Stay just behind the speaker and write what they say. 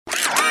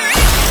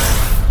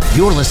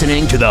You're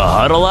listening to the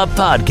Huddle Up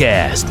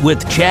Podcast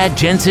with Chad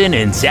Jensen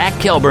and Zach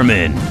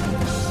Kelberman.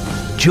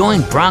 Join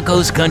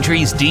Broncos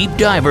Country's deep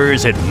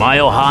divers at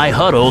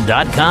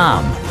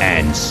milehighhuddle.com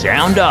and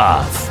sound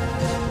off.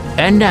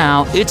 And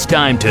now it's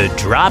time to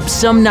drop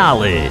some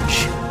knowledge.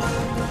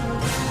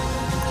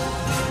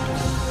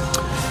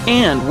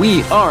 And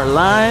we are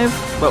live,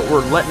 but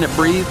we're letting it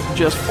breathe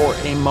just for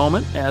a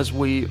moment as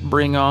we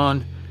bring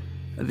on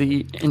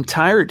the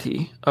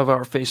entirety of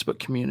our Facebook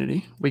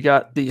community. We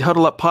got the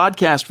Huddle Up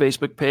Podcast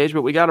Facebook page,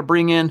 but we got to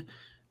bring in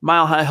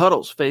Mile High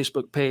Huddle's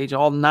Facebook page,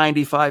 all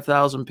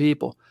 95,000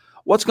 people.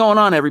 What's going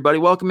on, everybody?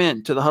 Welcome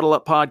in to the Huddle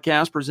Up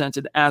Podcast,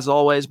 presented as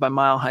always by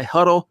Mile High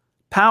Huddle,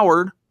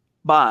 powered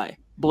by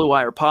Blue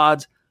Wire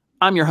Pods.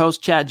 I'm your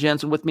host, Chad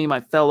Jensen. With me,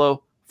 my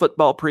fellow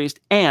football priest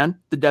and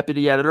the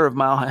deputy editor of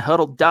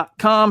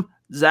milehighhuddle.com,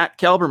 Zach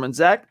Kelberman.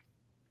 Zach,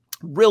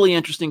 really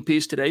interesting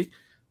piece today.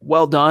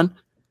 Well done.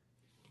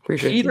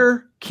 Appreciate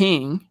Peter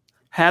King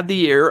had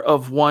the ear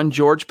of one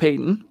George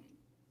Paton,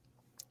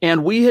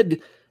 and we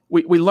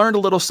learned a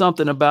little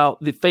something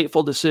about the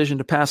fateful decision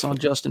to pass on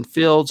Justin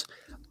Fields.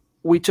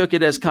 We took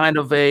it as kind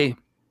of a,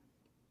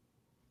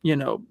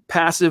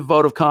 passive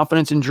vote of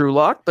confidence in Drew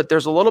Lock, but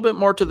there's a little bit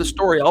more to the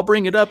story. I'll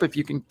bring it up if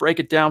you can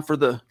break it down for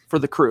the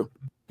crew.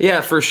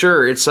 Yeah, for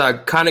sure. It's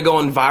kind of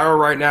going viral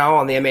right now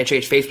on the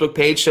MHH Facebook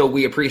page, so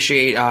we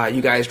appreciate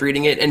you guys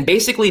reading it. And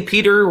basically,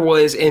 Peter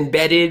was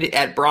embedded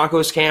at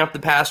Broncos camp the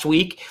past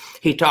week.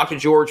 He talked to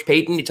George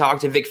Paton, he talked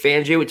to Vic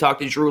Fangio, he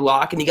talked to Drew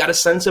Lock, and he got a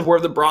sense of where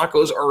the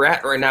Broncos are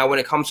at right now when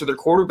it comes to their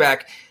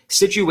quarterback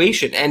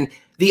situation. And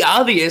the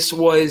obvious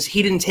was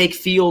he didn't take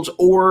Fields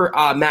or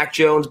Mac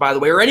Jones, by the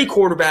way, or any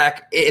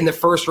quarterback in the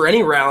first or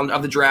any round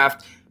of the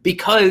draft,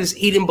 because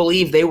he didn't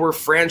believe they were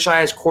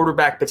franchise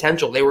quarterback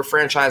potential. They were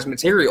franchise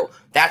material.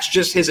 That's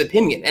just his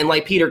opinion. And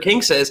like Peter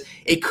King says,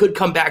 it could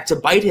come back to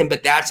bite him,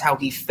 but that's how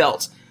he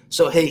felt.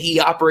 So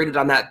he operated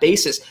on that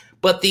basis.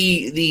 But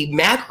the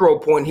macro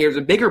point here,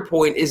 the bigger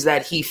point, is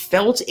that he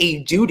felt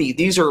a duty.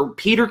 These are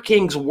Peter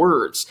King's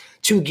words,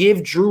 to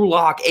give Drew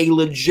Lock a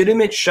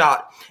legitimate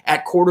shot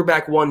at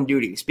quarterback one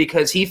duties,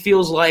 because he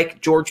feels like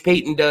George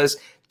Paton does,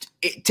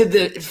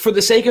 for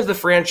the sake of the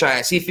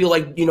franchise, he feel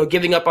like,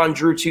 giving up on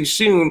Drew too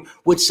soon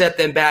would set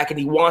them back.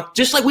 And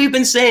just like we've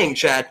been saying,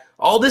 Chad,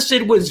 all this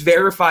did was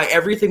verify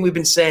everything we've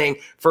been saying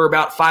for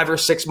about 5 or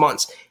 6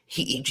 months.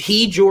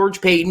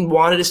 George Paton,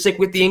 wanted to stick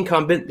with the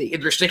incumbent.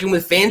 They're sticking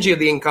with Fangio,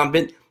 the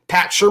incumbent,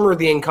 Pat Shurmur,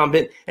 the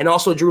incumbent, and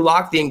also Drew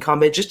Lock, the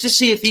incumbent, just to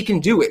see if he can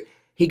do it.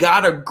 He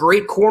got a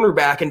great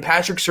cornerback in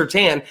Patrick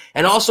Surtain,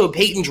 and also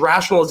Paton's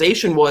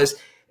rationalization was,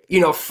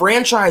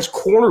 franchise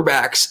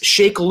cornerbacks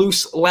shake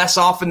loose less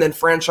often than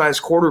franchise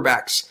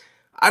quarterbacks.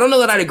 I don't know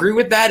that I'd agree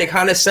with that. It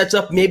kind of sets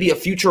up maybe a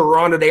future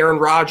run at Aaron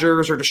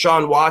Rodgers or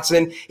Deshaun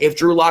Watson if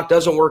Drew Lock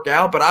doesn't work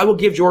out, but I will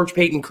give George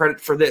Paton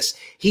credit for this.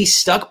 He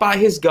stuck by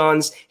his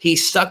guns. He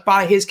stuck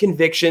by his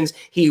convictions.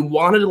 He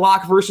wanted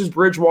Lock versus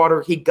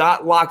Bridgewater. He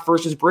got Lock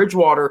versus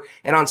Bridgewater,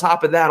 and on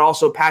top of that,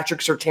 also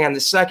Patrick Surtain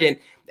II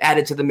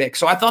added to the mix.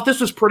 So I thought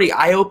this was pretty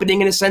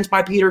eye-opening in a sense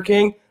by Peter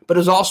King, but it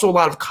was also a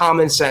lot of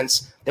common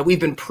sense that we've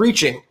been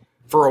preaching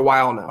for a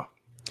while now.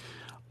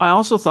 I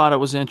also thought it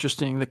was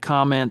interesting, the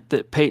comment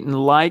that Paton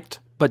liked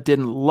but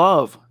didn't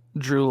love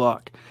Drew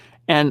Lock.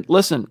 And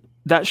listen,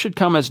 that should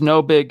come as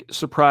no big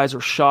surprise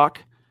or shock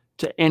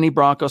to any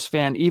Broncos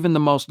fan, even the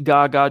most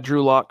gaga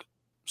Drew Lock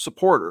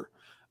supporter,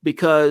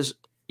 because,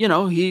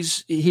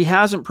 he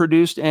hasn't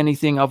produced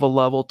anything of a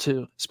level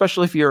to,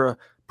 especially if you're a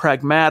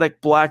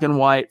pragmatic black and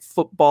white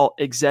football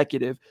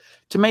executive,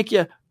 to make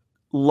you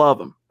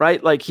love him,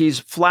 right? Like, he's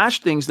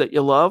flashed things that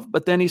you love,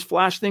 but then he's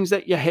flashed things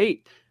that you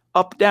hate.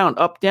 Up, down,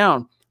 up,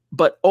 down.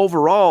 But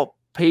overall,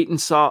 Paton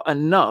saw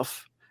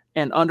enough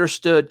and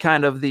understood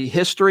kind of the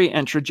history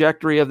and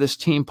trajectory of this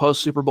team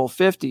post Super Bowl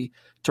 50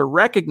 to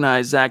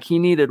recognize, Zach, he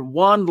needed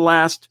one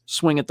last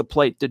swing at the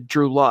plate to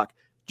Drew Lock,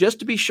 just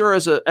to be sure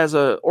as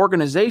a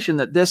organization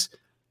that this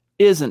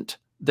isn't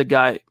the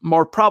guy,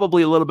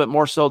 probably a little bit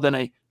more so than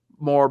a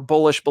more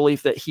bullish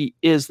belief that he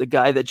is the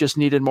guy that just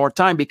needed more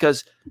time,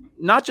 because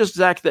not just,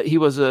 Zach, that he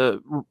was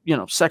a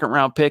second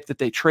round pick that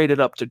they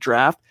traded up to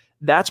draft.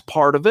 That's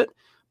part of it,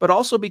 but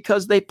also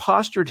because they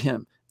postured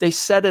him. They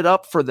set it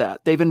up for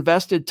that. They've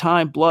invested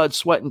time, blood,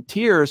 sweat, and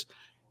tears.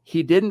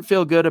 He didn't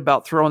feel good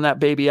about throwing that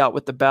baby out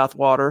with the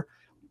bathwater,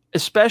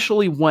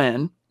 especially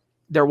when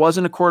there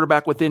wasn't a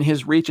quarterback within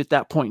his reach at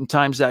that point in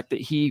time, Zach,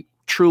 that he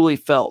truly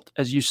felt,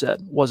 as you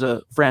said, was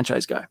a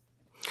franchise guy.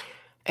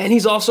 And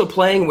he's also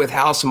playing with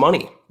house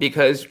money,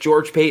 because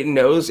George Paton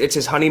knows it's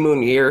his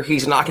honeymoon year.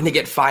 He's not going to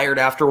get fired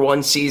after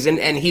one season.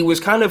 And he was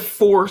kind of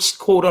forced,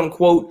 quote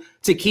unquote,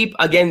 to keep,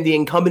 again, the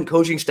incumbent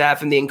coaching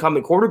staff and the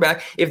incumbent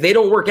quarterback. If they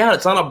don't work out,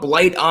 it's not a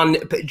blight on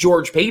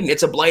George Paton.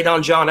 It's a blight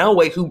on John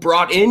Elway, who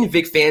brought in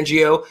Vic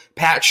Fangio,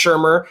 Pat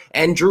Shurmur,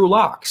 and Drew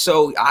Lock.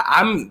 So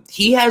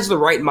he has the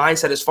right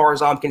mindset as far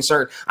as I'm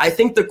concerned. I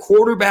think the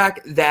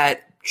quarterback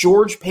that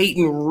George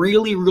Paton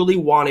really, really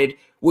wanted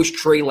was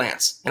Trey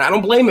Lance. And I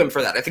don't blame him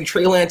for that. I think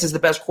Trey Lance is the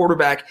best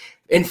quarterback,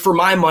 and for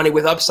my money,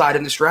 with upside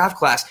in this draft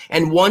class.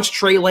 And once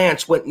Trey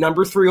Lance went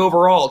number 3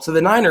 overall to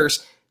the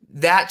Niners,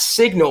 that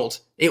signaled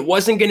it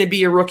wasn't going to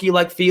be a rookie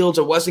like Fields.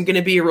 It wasn't going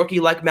to be a rookie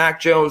like Mac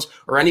Jones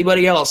or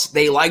anybody else.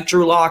 They liked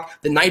Drew Lock.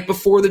 The night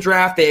before the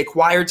draft, they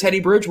acquired Teddy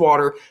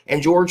Bridgewater,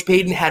 and George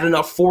Paton had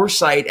enough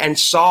foresight and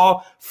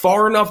saw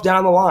far enough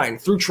down the line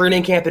through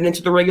training camp and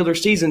into the regular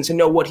season to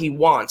know what he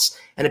wants.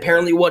 And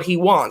apparently what he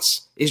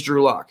wants is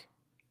Drew Lock.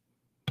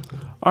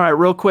 All right,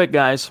 real quick,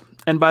 guys.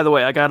 And by the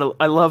way,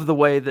 I love the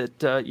way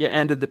that you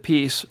ended the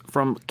piece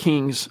from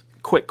King's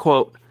quick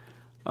quote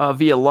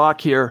via Lock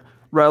here.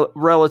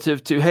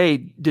 Relative to, hey,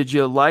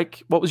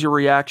 what was your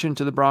reaction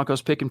to the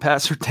Broncos picking Pat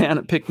Surtain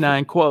at pick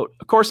 9? Quote,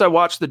 of course, I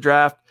watched the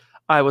draft.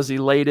 I was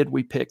elated.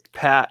 We picked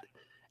Pat.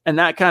 And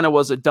that kind of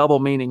was a double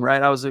meaning, right?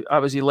 I was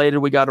elated.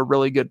 We got a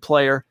really good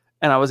player,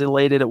 and I was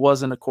elated it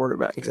wasn't a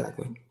quarterback.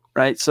 Exactly.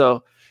 Right.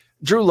 So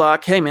Drew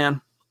Lock, hey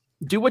man,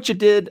 do what you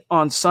did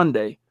on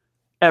Sunday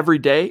every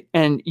day,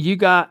 and you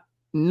got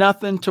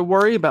nothing to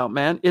worry about,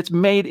 man. It's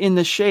made in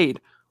the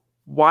shade.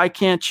 Why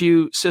can't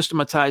you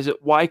systematize it?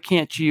 Why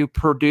can't you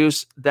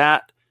produce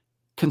that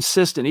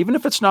consistent? Even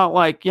if it's not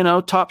like,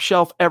 top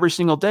shelf every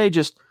single day,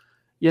 just,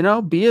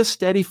 be a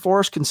steady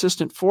force,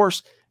 consistent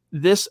force.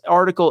 This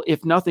article,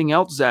 if nothing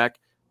else, Zach,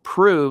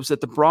 proves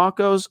that the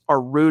Broncos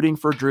are rooting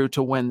for Drew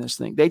to win this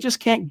thing. They just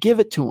can't give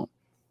it to him.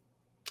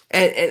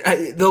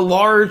 And the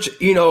large,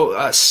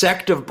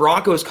 sect of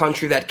Broncos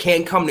country that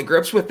can't come to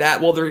grips with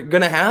that, well, they're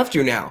going to have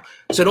to now.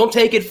 So don't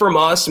take it from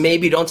us.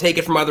 Maybe don't take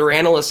it from other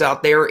analysts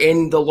out there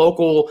in the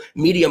local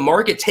media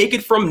market. Take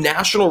it from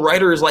national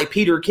writers like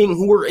Peter King,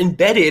 who were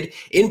embedded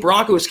in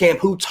Broncos camp,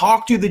 who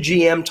talk to the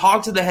GM,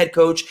 talk to the head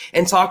coach,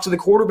 and talk to the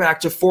quarterback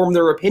to form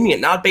their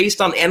opinion, not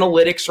based on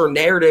analytics or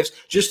narratives,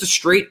 just the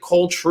straight,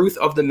 cold truth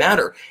of the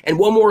matter. And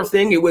one more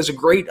thing, it was a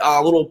great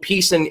little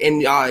piece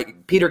in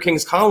Peter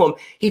King's column.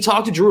 He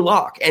talked to Drew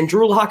Lock, and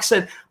Drew Lock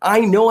said, I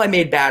know I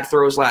made bad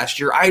throws last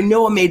year. I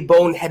know I made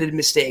boneheaded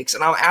mistakes,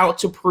 and I'm out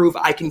to prove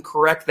I can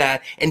correct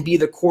that and be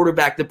the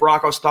quarterback the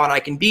Broncos thought I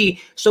can be.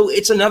 So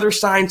it's another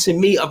sign to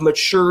me of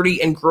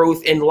maturity and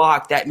growth in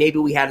Lock that maybe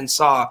we hadn't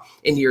saw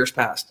in years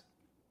past.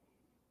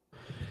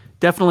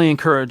 Definitely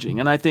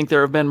encouraging. And I think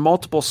there have been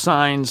multiple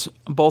signs,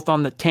 both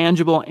on the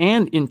tangible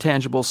and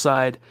intangible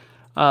side,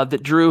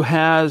 that Drew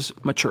has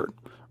matured,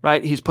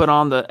 right? He's put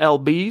on the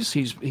LBs.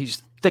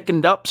 He's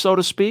thickened up, so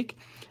to speak.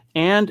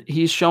 And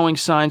he's showing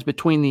signs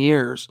between the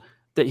ears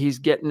that he's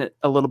getting it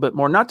a little bit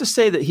more. Not to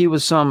say that he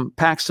was some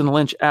Paxton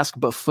Lynch-esque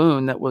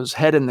buffoon that was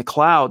head in the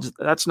clouds.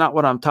 That's not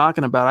what I'm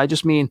talking about. I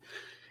just mean,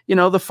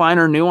 the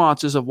finer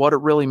nuances of what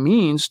it really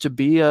means to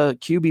be a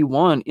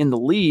QB1 in the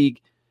league.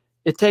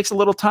 It takes a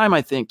little time,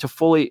 I think, to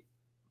fully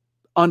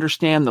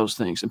understand those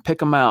things and pick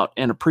them out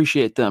and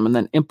appreciate them and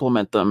then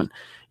implement them. And,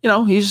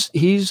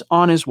 he's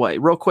on his way.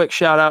 Real quick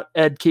shout out,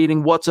 Ed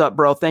Keating. What's up,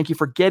 bro? Thank you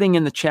for getting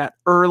in the chat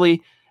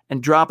early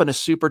and dropping a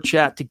super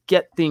chat to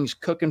get things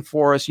cooking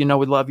for us. We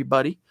love you,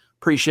 buddy.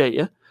 Appreciate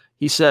you.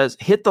 He says,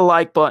 hit the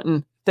like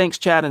button. Thanks,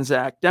 Chad and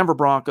Zach. Denver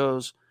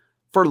Broncos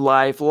for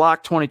life.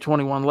 Lock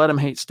 2021. Let them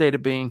hate state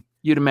of being.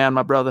 You the man,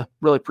 my brother.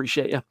 Really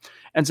appreciate you.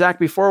 And Zach,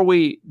 before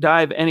we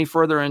dive any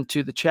further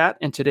into the chat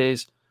and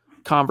today's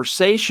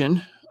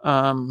conversation,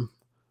 I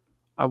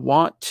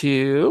want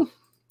to...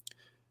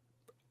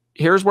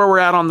 Here's where we're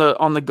at on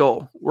the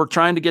goal. We're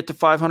trying to get to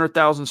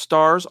 500,000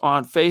 stars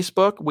on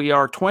Facebook. We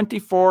are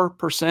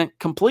 24%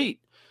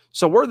 complete.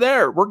 So we're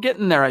there. We're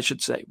getting there, I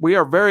should say. We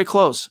are very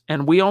close.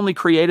 And we only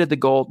created the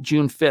goal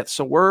June 5th.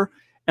 So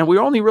we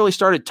only really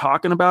started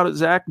talking about it,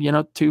 Zach,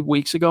 2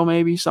 weeks ago,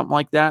 maybe something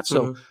like that.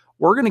 So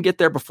we're going to get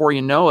there before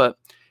you know it.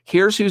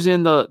 Here's who's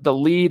in the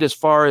lead as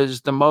far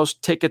as the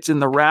most tickets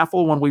in the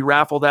raffle when we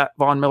raffle that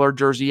Von Miller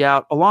jersey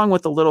out, along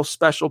with a little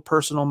special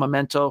personal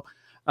memento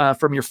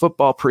from your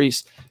football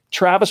priest.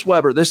 Travis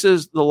Weber, this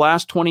is the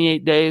last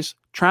 28 days.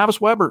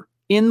 Travis Weber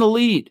in the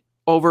lead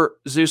over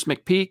Zeus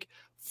McPeak,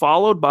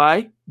 followed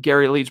by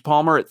Gary Leeds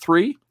Palmer at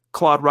 3,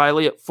 Claude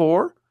Riley at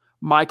 4,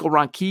 Michael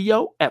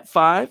Ronquillo at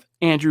 5,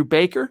 Andrew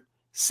Baker,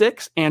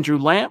 6, Andrew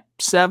Lamp,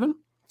 7,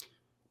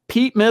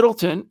 Pete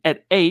Middleton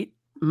at 8,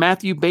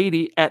 Matthew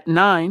Beatty at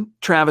 9,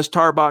 Travis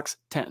Tarbox,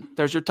 10.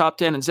 There's your top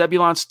 10. And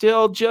Zebulon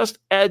still just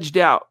edged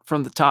out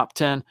from the top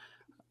 10.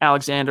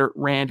 Alexander,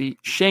 Randy,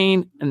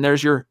 Shane, and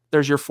there's your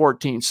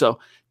 14. So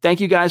thank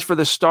you guys for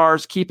the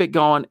stars. Keep it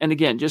going. And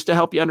again, just to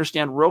help you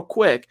understand real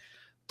quick,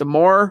 the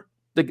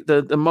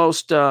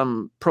most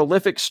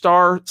prolific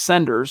star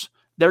senders,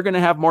 they're going to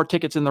have more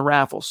tickets in the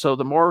raffle. So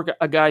the more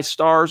a guy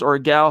stars or a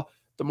gal,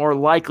 the more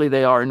likely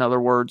they are, in other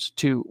words,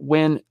 to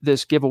win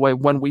this giveaway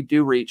when we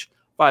do reach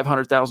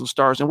 500,000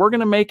 stars. And we're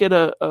going to make it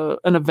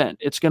an event.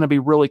 It's going to be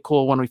really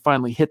cool when we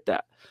finally hit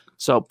that.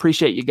 So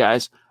appreciate you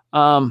guys.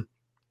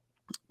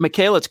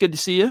 Michaela, it's good to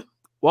see you.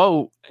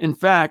 Whoa. In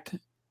fact,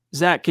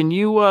 Zach, can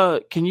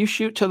you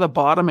shoot to the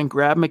bottom and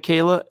grab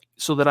Michaela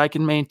so that I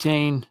can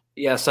maintain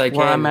Yes, I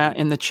where can. I'm at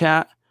in the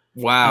chat?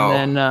 Wow.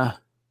 And then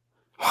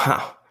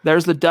Wow.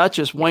 there's the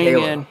Duchess weighing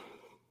Michaela. in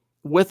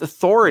with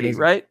authority,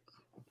 Amazing. right?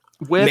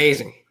 With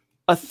Amazing.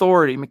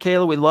 authority.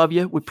 Michaela, we love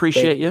you. We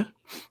appreciate you.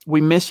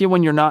 We miss you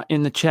when you're not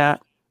in the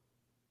chat.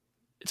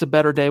 It's a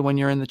better day when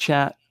you're in the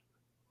chat.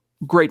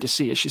 Great to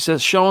see you. She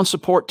says, showing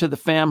support to the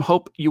fam.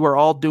 Hope you are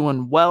all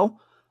doing well.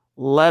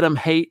 Let them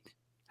hate.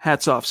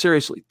 Hats off.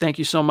 Seriously. Thank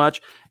you so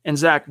much. And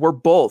Zach, we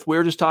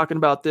were just talking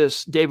about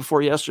this day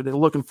before yesterday.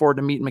 Looking forward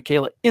to meeting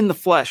Michaela in the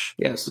flesh.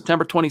 Yes.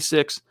 September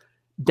 26th,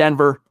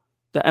 Denver,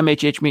 the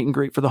MHH meet and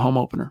greet for the home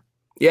opener.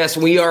 Yes,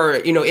 we are,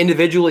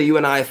 individually, you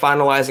and I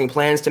finalizing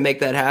plans to make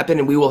that happen,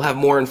 and we will have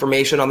more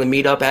information on the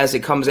meetup as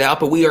it comes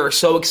out. But we are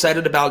so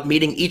excited about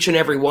meeting each and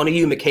every one of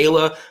you,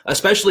 Michaela,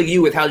 especially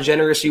you with how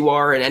generous you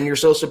are and you're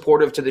so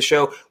supportive to the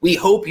show. We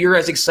hope you're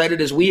as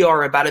excited as we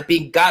are about it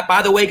being got.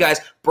 By the way,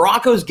 guys,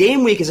 Broncos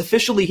game week is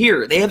officially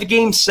here. They have a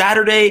game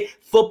Saturday.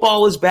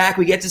 Football is back.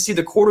 We get to see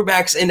the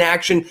quarterbacks in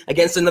action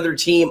against another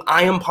team.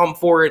 I am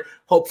pumped for it.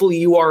 Hopefully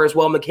you are as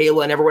well,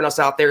 Michaela, and everyone else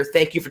out there.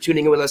 Thank you for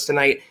tuning in with us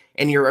tonight,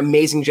 and your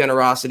amazing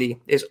generosity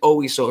is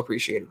always so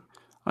appreciated.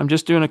 I'm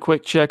just doing a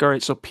quick check. All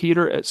right, so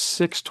Peter at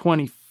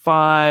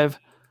 6:25.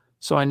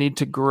 So I need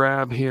to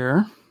grab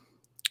here.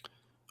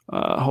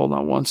 Hold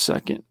on one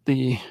second.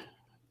 The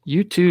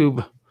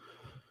YouTube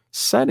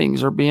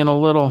settings are being a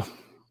little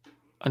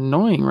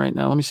annoying right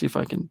now. Let me see if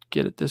I can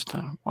get it this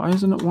time. Why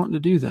isn't it wanting to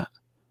do that?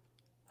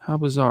 How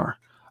bizarre.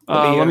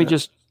 Let me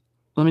just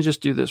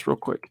do this real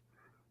quick.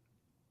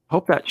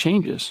 Hope that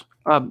changes.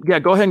 Yeah,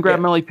 go ahead and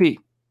grab Melly P.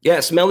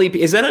 Yes, Melly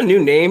P. Is that a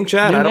new name,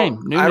 Chad? I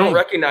don't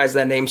recognize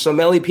that name. So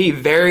Melly P,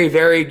 very,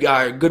 very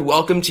good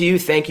welcome to you.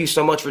 Thank you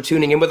so much for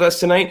tuning in with us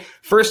tonight.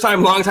 First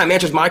time, long time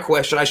answers my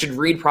question. I should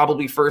read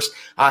probably first.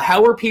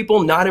 How are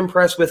people not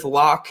impressed with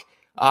Locke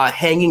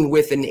hanging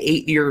with an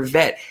 8-year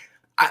vet?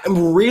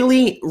 I'm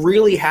really,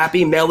 really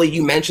happy, Melly,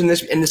 you mentioned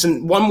this. And this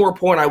is one more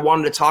point I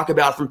wanted to talk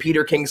about from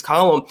Peter King's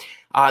column.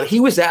 He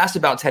was asked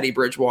about Teddy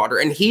Bridgewater,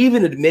 and he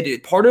even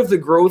admitted part of the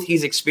growth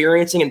he's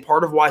experiencing and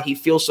part of why he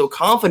feels so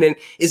confident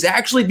is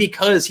actually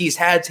because he's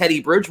had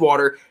Teddy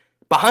Bridgewater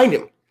behind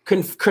him,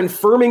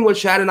 confirming what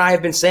Chad and I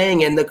have been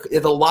saying and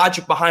the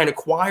logic behind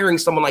acquiring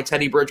someone like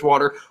Teddy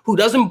Bridgewater, who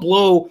doesn't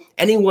blow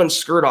anyone's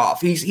skirt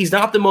off. He's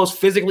not the most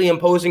physically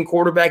imposing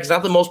quarterback. He's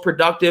not the most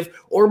productive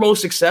or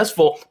most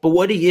successful, but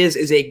what he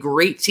is a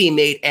great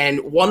teammate and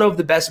one of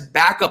the best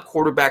backup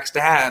quarterbacks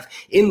to have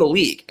in the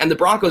league. And the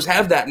Broncos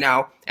have that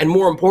now. And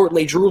more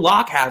importantly, Drew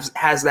Lock has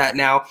that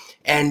now.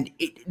 And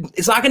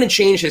it's not going to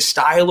change his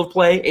style of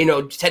play.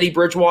 Teddy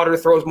Bridgewater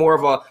throws more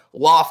of a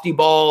lofty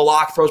ball.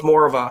 Lock throws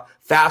more of a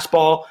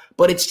fastball.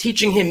 But it's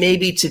teaching him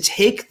maybe to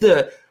take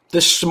the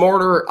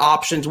smarter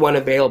options when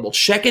available.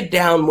 Check it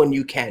down when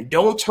you can.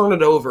 Don't turn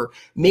it over.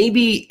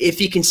 Maybe if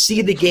he can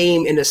see the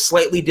game in a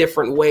slightly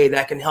different way,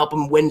 that can help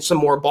him win some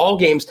more ball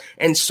games.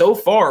 And so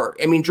far,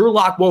 Drew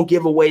Lock won't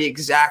give away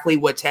exactly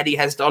what Teddy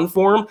has done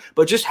for him,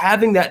 but just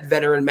having that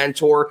veteran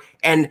mentor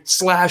and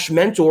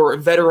 /mentor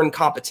veteran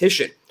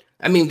competition.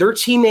 They're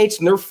teammates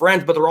and they're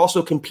friends, but they're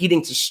also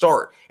competing to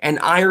start. And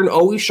iron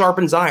always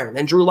sharpens iron.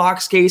 In Drew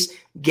Lock's case,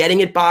 getting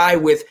it by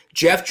with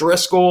Jeff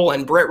Driscoll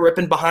and Brett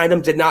Rippon behind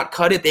him did not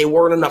cut it. They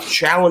weren't enough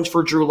challenge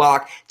for Drew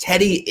Lock.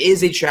 Teddy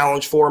is a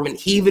challenge for him, and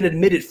he even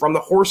admitted from the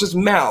horse's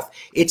mouth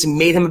it's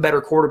made him a better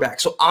quarterback.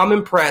 So I'm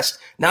impressed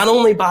not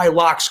only by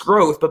Lock's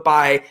growth, but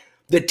by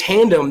the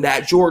tandem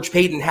that George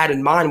Paton had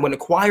in mind when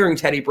acquiring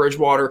Teddy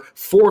Bridgewater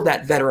for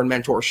that veteran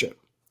mentorship.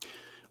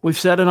 We've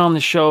said it on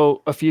the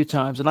show a few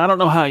times, and I don't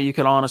know how you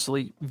could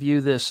honestly view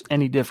this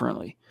any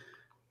differently.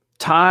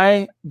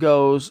 Tie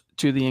goes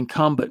to the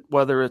incumbent,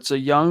 whether it's a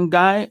young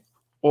guy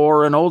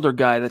or an older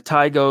guy. The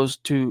tie goes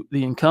to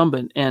the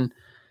incumbent. And,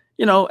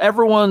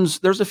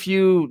 there's a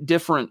few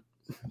different,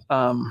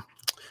 the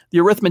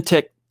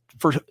arithmetic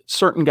for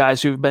certain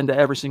guys who've been to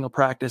every single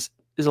practice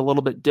is a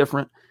little bit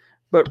different.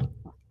 But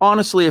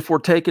honestly, if we're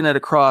taking it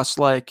across,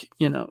 we're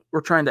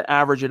trying to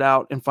average it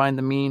out and find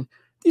the mean,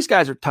 these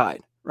guys are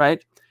tied,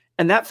 right?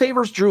 And that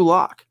favors Drew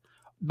Lock.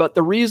 But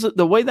the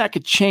way that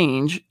could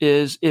change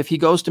is if he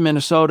goes to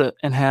Minnesota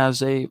and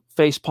has a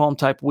facepalm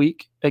type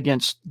week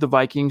against the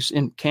Vikings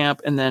in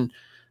camp and then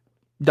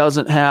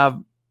doesn't have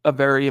a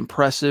very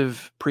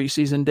impressive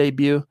preseason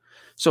debut.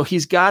 So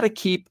he's got to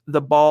keep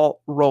the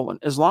ball rolling.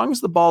 As long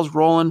as the ball's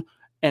rolling,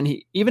 and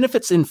even if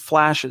it's in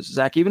flashes,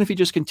 Zach, even if he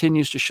just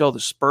continues to show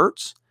the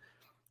spurts,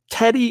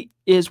 Teddy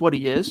is what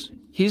he is.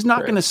 He's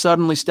not going to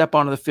suddenly step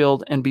onto the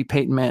field and be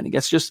Peyton Manning.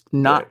 That's just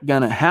not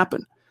going to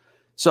happen.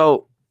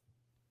 So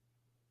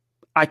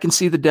I can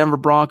see the Denver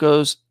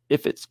Broncos,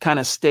 if it kind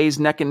of stays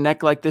neck and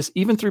neck like this,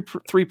 even through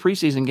 3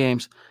 preseason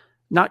games,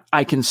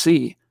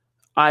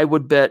 I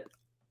would bet,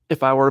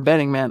 if I were a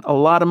betting man, a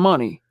lot of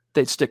money,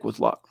 they'd stick with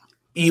Luck.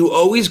 You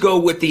always go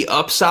with the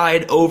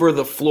upside over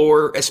the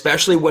floor,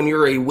 especially when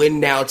you're a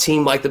win-now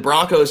team like the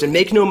Broncos. And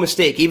make no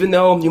mistake, even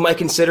though you might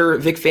consider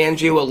Vic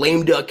Fangio a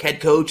lame duck head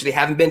coach, they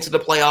haven't been to the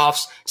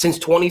playoffs since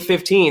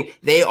 2015,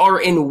 they are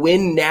in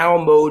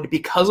win-now mode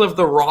because of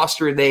the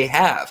roster they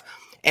have.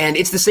 And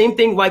it's the same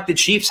thing like the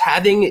Chiefs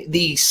having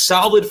the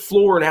solid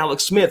floor in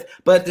Alex Smith,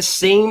 but at the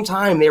same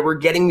time, they were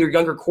getting their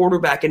younger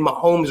quarterback in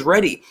Mahomes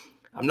ready.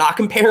 I'm not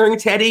comparing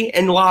Teddy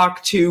and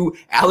Locke to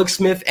Alex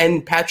Smith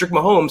and Patrick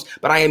Mahomes,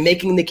 but I am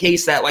making the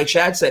case that, like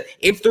Chad said,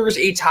 if there's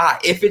a tie,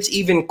 if it's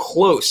even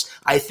close,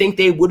 I think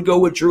they would go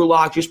with Drew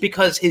Lock just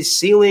because his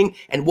ceiling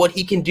and what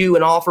he can do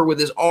and offer with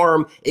his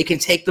arm, it can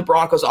take the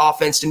Broncos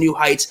offense to new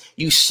heights.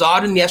 You saw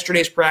it in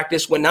yesterday's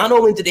practice when not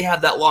only did he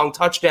have that long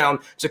touchdown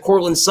to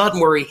Cortland Sutton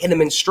where he hit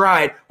him in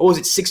stride, what was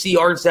it, 60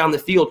 yards down the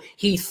field,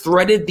 he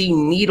threaded the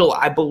needle,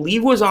 I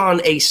believe was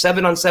on a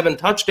 7-on-7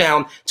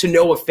 touchdown to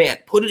Noah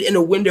Fant, put it in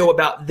a window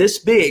about this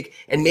big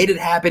and made it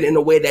happen in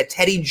a way that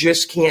Teddy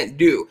just can't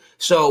do.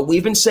 So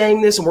we've been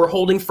saying this and we're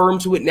holding firm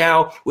to it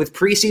now with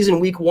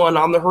preseason week 1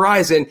 on the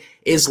horizon.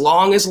 As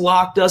long as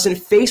Locke doesn't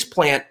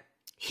faceplant,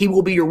 he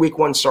will be your week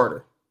 1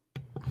 starter.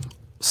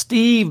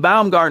 Steve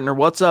Baumgartner,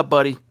 what's up,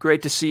 buddy?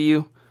 Great to see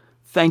you.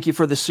 Thank you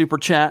for the super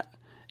chat.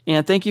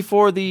 And thank you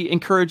for the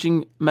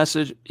encouraging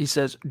message. He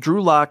says,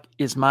 Drew Lock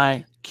is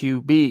my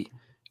QB.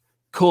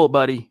 Cool,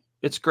 buddy.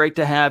 It's great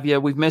to have you.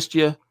 We've missed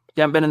you.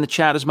 You haven't been in the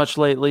chat as much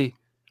lately.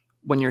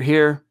 When you're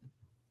here,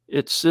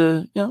 it's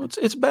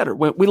it's better.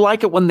 We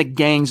like it when the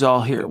gang's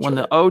all here, when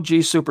the OG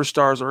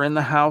superstars are in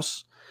the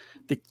house,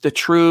 the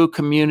true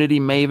community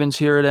mavens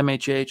here at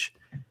MHH.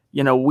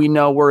 We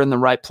know we're in the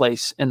right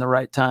place in the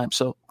right time.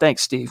 So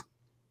thanks, Steve.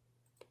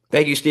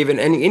 Thank you, Steven.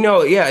 And,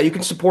 you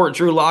can support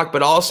Drew Lock,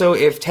 but also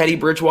if Teddy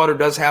Bridgewater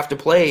does have to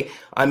play,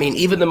 I mean,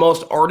 even the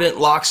most ardent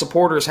Lock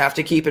supporters have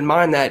to keep in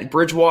mind that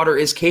Bridgewater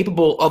is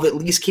capable of at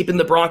least keeping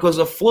the Broncos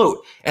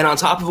afloat. And on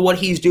top of what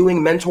he's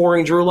doing,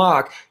 mentoring Drew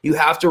Lock, you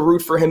have to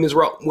root for him as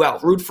well.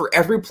 Root for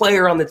every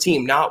player on the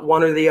team, not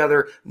one or the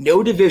other.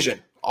 No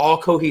division, all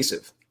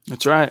cohesive.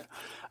 That's right.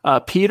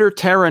 Peter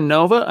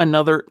Terranova,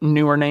 another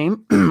newer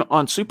name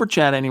on Super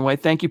Chat anyway.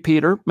 Thank you,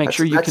 Peter. Make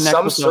sure you connect with us.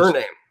 That's some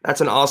surname.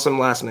 That's an awesome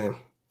last name.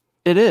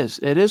 It is.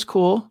 It is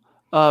cool.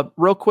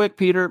 Real quick,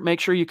 Peter, make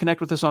sure you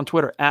connect with us on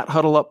Twitter at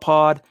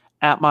HuddleUpPod,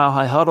 at Mile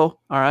High Huddle.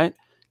 All right.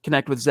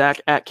 Connect with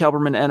Zach at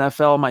Kelberman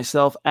NFL,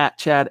 myself at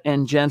Chad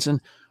N.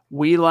 Jensen.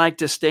 We like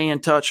to stay in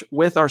touch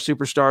with our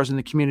superstars in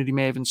the community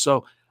maven.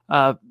 So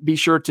be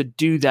sure to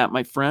do that,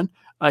 my friend.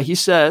 He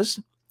says,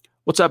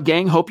 what's up,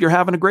 gang? Hope you're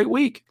having a great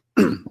week.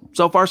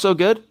 So far, so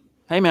good.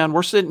 Hey, man,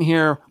 we're sitting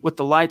here with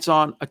the lights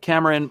on, a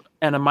camera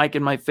and a mic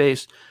in my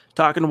face,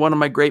 talking to one of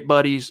my great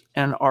buddies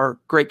and our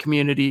great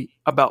community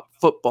about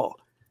football.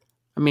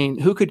 I mean,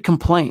 who could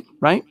complain,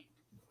 right?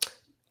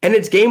 And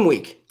it's game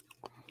week.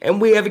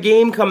 And we have a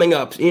game coming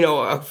up,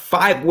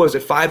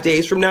 5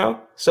 days from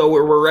now? So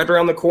we're right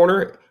around the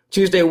corner.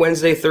 Tuesday,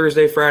 Wednesday,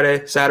 Thursday,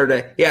 Friday,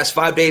 Saturday. Yes,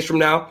 5 days from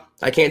now.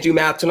 I can't do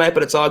math tonight,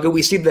 but it's all good.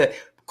 We see the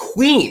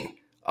queen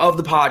of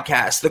the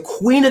podcast, the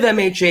queen of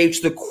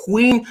MHH, the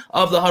queen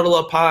of the Huddle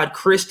Up Pod,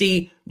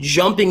 Christy,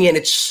 jumping in.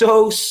 It's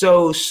so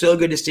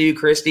good to see you,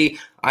 Christy.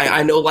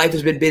 I know life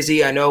has been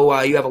busy. I know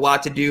you have a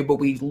lot to do, but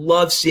we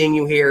love seeing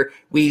you here.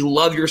 We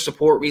love your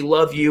support. We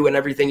love you and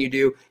everything you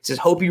do. It says,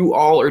 hope you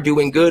all are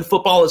doing good.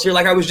 Football is here.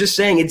 Like I was just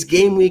saying, it's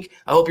game week.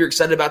 I hope you're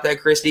excited about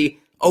that,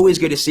 Christy. Always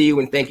good to see you,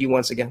 and thank you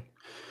once again.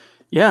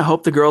 Yeah, I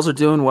hope the girls are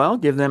doing well.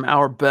 Give them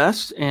our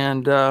best.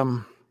 And,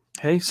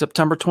 hey,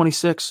 September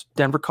 26th,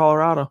 Denver,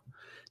 Colorado.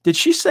 Did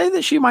she say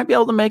that she might be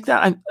able to make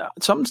that?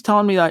 Something's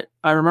telling me I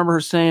remember her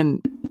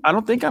saying, I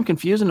don't think I'm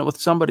confusing it with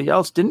somebody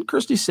else. Didn't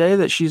Christy say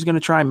that she's going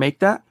to try and make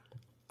that?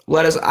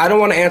 I don't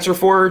want to answer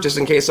for her just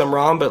in case I'm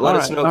wrong, but let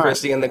us know,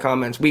 Christy, in the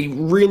comments. We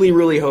really,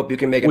 really hope you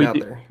can make it out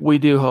there. We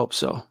do hope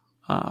so.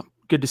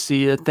 Good to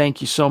see you. Thank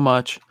you so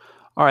much.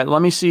 All right,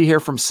 let me see here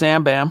from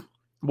Sam Bam.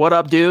 What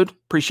up, dude?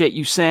 Appreciate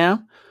you,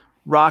 Sam.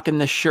 Rocking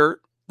the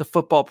shirt, the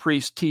Football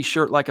Priest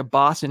t-shirt like a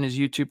boss in his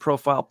YouTube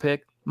profile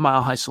pic.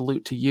 Mile high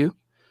salute to you.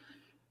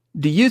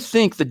 Do you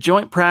think the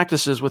joint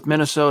practices with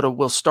Minnesota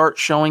will start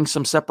showing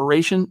some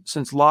separation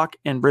since Locke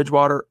and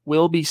Bridgewater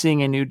will be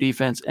seeing a new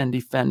defense and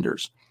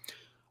defenders?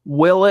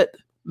 Will it?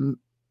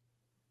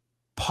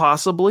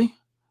 Possibly.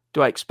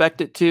 Do I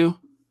expect it to?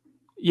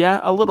 Yeah,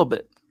 a little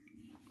bit.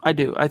 I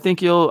do. I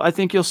think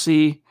you'll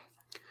see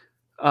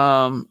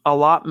a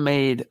lot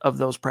made of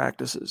those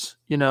practices.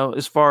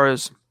 As far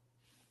as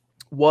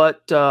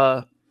what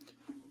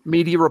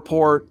media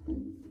report,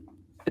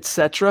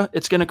 etc.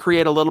 It's going to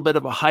create a little bit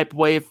of a hype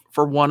wave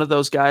for one of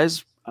those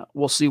guys.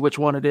 We'll see which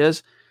one it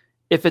is.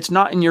 If it's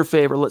not in your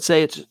favor, let's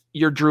say it's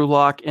your Drew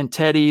Lock and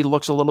Teddy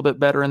looks a little bit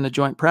better in the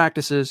joint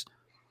practices,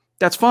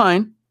 that's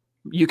fine.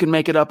 You can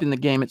make it up in the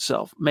game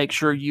itself. Make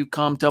sure you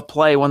come to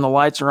play when the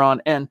lights are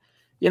on. And,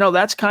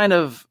 that's kind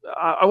of,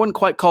 I wouldn't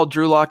quite call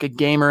Drew Lock a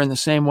gamer in the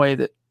same way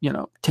that,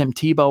 Tim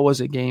Tebow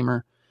was a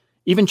gamer.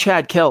 Even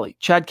Chad Kelly,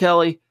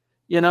 kind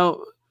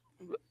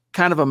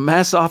of a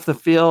mess off the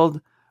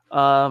field.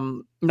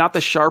 Not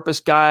the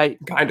sharpest guy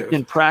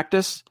in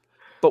practice,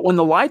 but when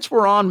the lights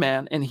were on,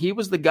 man, and he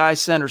was the guy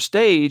center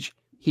stage,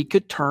 he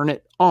could turn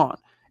it on.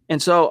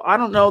 And so I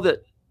don't know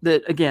that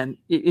again,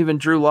 even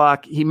Drew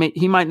Lock, he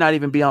might not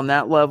even be on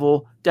that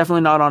level.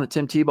 Definitely not on a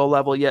Tim Tebow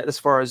level yet, as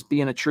far as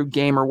being a true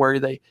gamer where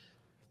they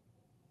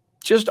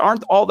just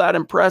aren't all that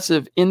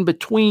impressive in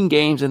between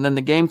games. And then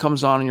the game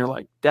comes on and you're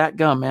like, that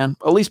gum, man.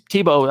 At least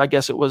Tebow, I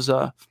guess it was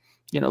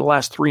the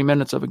last 3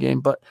 minutes of a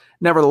game. But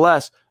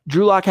nevertheless,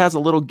 Drew Lock has a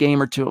little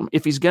gamer to him.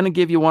 If he's going to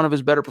give you one of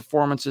his better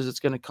performances, it's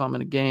going to come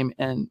in a game.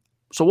 And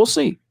so we'll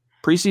see.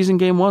 Preseason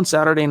game 1,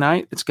 Saturday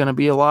night. It's going to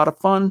be a lot of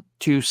fun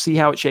to see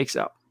how it shakes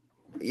out.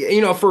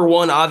 For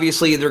one,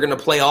 obviously they're going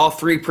to play all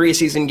 3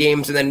 preseason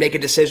games and then make a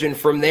decision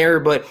from there.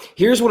 But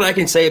here's what I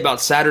can say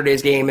about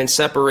Saturday's game and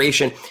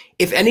separation.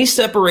 If any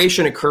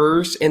separation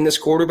occurs in this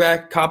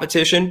quarterback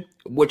competition,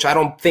 which I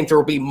don't think there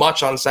will be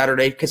much on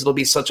Saturday because it'll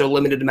be such a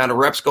limited amount of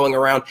reps going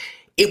around,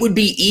 it would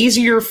be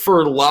easier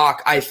for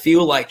Locke, I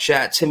feel like,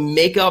 Chat, to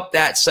make up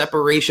that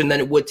separation than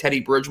it would Teddy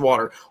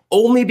Bridgewater,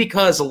 only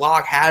because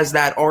Locke has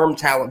that arm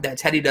talent that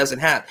Teddy doesn't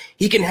have.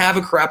 He can have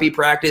a crappy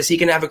practice, he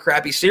can have a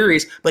crappy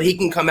series, but he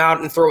can come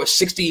out and throw a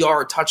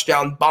 60-yard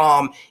touchdown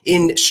bomb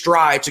in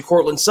stride to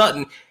Cortland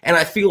Sutton. And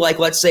I feel like,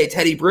 let's say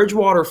Teddy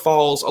Bridgewater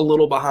falls a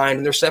little behind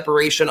in their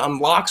separation on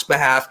Locke's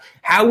behalf,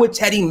 how would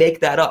Teddy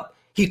make that up?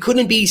 He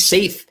couldn't be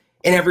safe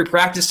in every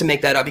practice to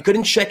make that up. He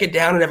couldn't check it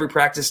down in every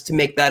practice to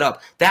make that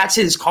up. That's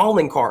his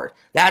calling card.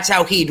 That's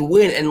how he'd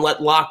win and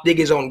let Locke dig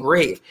his own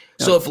grave.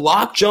 Yeah. So if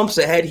Locke jumps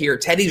ahead here,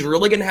 Teddy's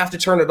really going to have to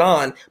turn it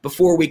on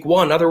before week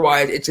 1.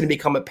 Otherwise, it's going to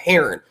become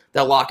apparent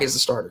that Locke is the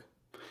starter.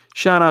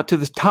 Shout out to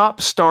the top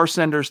star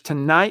senders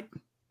tonight.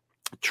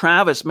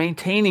 Travis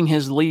maintaining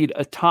his lead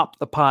atop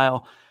the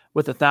pile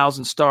with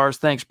 1,000 stars.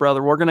 Thanks,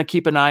 brother. We're going to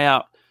keep an eye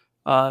out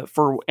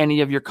for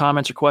any of your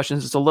comments or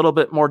questions. It's a little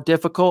bit more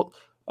difficult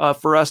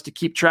for us to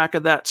keep track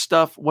of that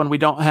stuff when we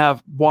don't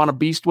have Wanna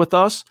Beast with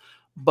us,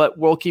 but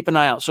we'll keep an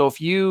eye out. So if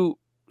you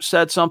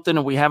said something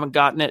and we haven't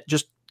gotten it,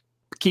 just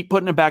keep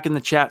putting it back in the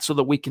chat so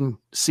that we can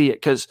see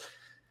it. Because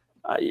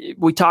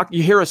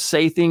you hear us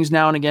say things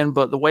now and again,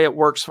 but the way it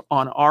works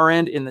on our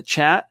end in the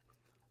chat,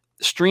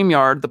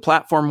 StreamYard, the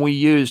platform we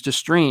use to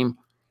stream,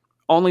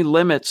 only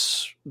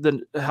limits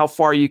how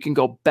far you can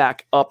go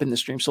back up in the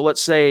stream. So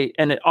let's say,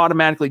 and it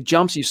automatically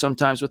jumps you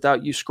sometimes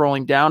without you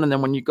scrolling down. And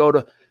then when you go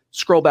to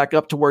scroll back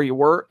up to where you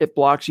were, it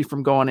blocks you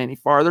from going any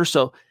farther.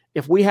 So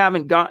if we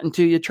haven't gotten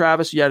to you,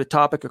 Travis, you had a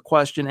topic, a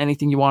question,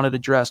 anything you wanted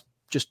addressed,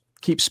 just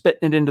keep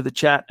spitting it into the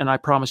chat, and I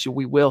promise you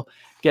we will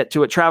get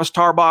to it. Travis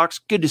Tarbox,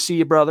 good to see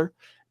you, brother.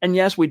 And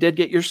yes, we did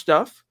get your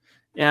stuff,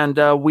 and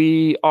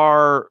we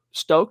are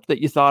stoked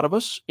that you thought of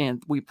us,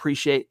 and we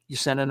appreciate you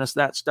sending us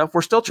that stuff.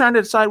 We're still trying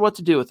to decide what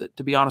to do with it,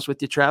 to be honest with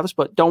you, Travis,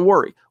 but don't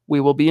worry. We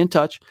will be in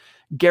touch.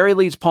 Gary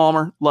Leeds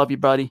Palmer, love you,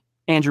 buddy.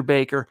 Andrew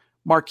Baker,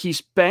 Marquise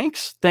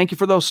Banks, thank you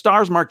for those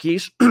stars,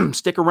 Marquise.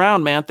 Stick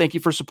around, man. Thank you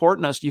for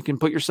supporting us. You can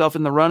put yourself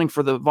in the running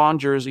for the Vaughn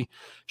jersey.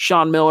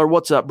 Sean Miller,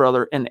 what's up,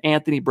 brother? And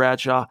Anthony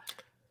Bradshaw.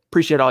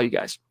 Appreciate all you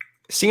guys.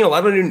 Seeing a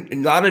lot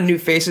of new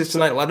faces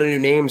tonight, a lot of new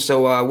names.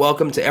 So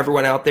welcome to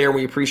everyone out there.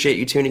 We appreciate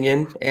you tuning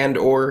in and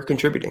or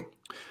contributing.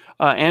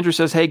 Andrew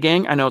says, hey,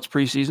 gang, I know it's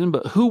preseason,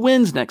 but who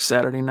wins next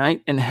Saturday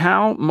night, and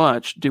how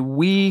much do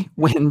we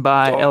win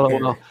by?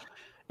 LOL.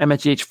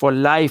 MHH for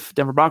life.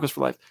 Denver Broncos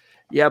for life.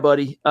 Yeah,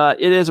 buddy.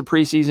 It is a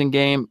preseason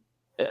game.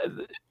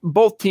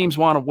 Both teams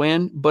want to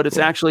win, but it's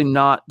actually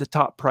not the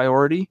top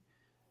priority.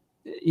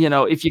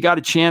 If you got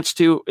a chance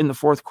to in the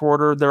fourth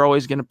quarter, they're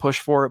always going to push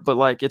for it.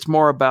 But it's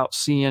more about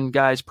seeing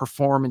guys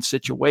perform in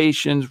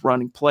situations,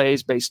 running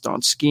plays based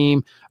on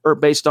scheme or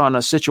based on a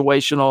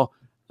situational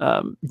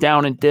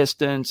down and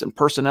distance and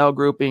personnel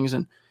groupings.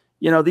 And,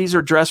 these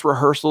are dress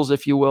rehearsals,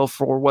 if you will,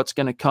 for what's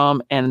going to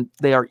come. And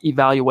they are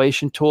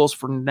evaluation tools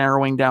for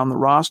narrowing down the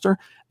roster.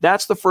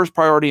 That's the first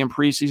priority in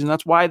preseason.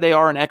 That's why they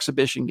are an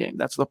exhibition game.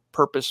 That's the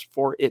purpose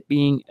for it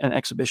being an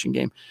exhibition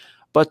game.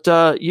 But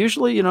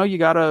usually, you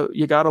gotta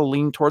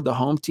lean toward the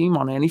home team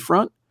on any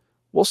front.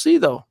 We'll see,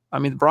 though. I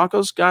mean, the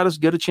Broncos got as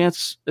good a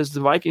chance as the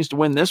Vikings to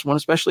win this one,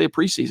 especially a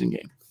preseason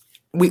game.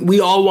 We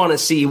all want to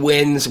see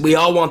wins. We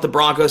all want the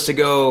Broncos to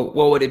go,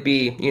 what would it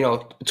be,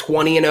 20-0,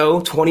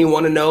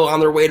 21-0 on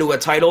their way to a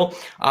title.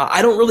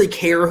 I don't really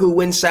care who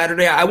wins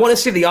Saturday. I want to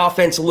see the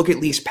offense look at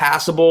least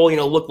passable,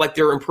 look like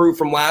they're improved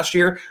from last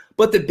year.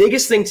 But the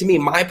biggest thing to me,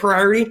 my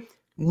priority,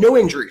 no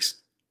injuries.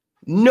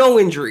 No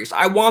injuries.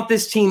 I want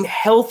this team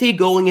healthy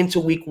going into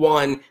week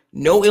 1.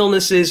 No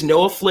illnesses,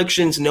 no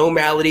afflictions, no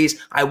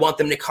maladies. I want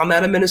them to come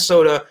out of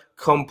Minnesota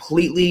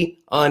completely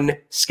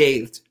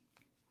unscathed.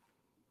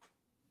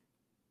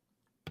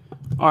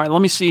 All right,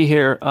 let me see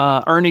here.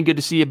 Ernie, good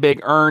to see you,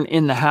 Big Ern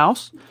in the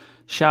house.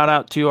 Shout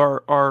out to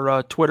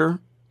our Twitter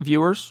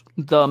viewers.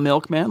 The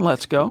Milkman,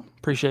 let's go.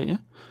 Appreciate you.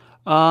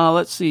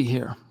 Let's see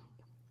here.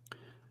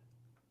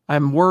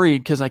 I'm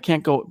worried because I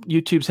can't go.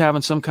 YouTube's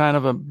having some kind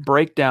of a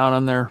breakdown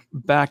on their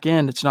back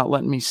end. It's not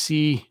letting me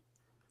see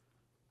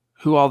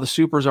who all the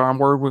supers are. I'm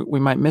worried we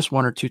might miss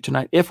one or two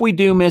tonight. If we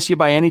do miss you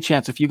by any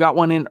chance, if you got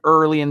one in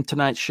early in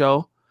tonight's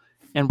show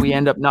and we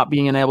end up not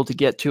being able to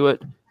get to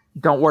it,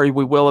 don't worry.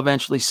 We will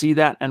eventually see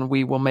that and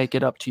we will make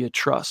it up to you.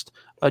 Trust.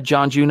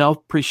 John Juno,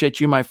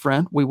 appreciate you, my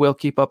friend. We will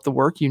keep up the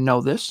work. You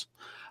know this.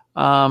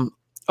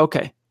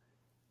 Okay.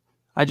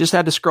 I just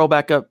had to scroll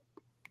back up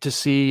to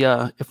see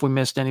if we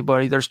missed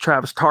anybody. There's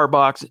Travis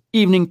Tarbox.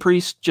 Evening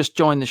Priest just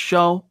joined the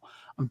show.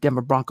 I'm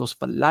Denver Broncos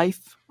for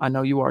life. I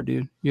know you are,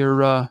 dude.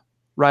 You're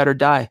ride or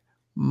die.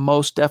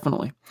 Most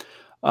definitely.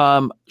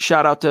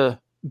 Shout out to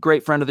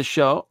great friend of the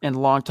show and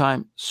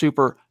longtime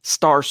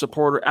superstar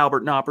supporter,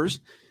 Albert Knoppers.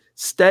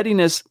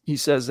 Steadiness, he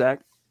says,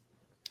 Zach,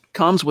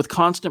 comes with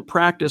constant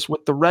practice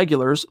with the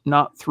regulars,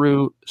 not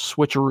through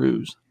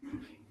switcheroos.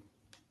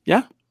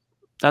 Yeah,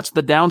 that's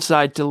the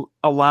downside to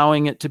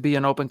allowing it to be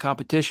an open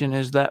competition,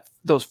 is that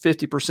those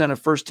 50% of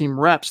first-team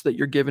reps that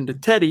you're given to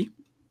Teddy,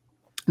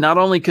 not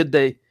only could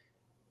they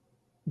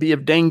be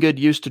of dang good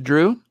use to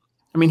Drew,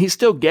 I mean, he's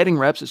still getting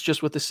reps. It's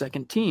just with the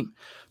second team.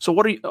 So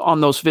what are you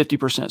on those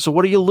 50%? So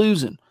what are you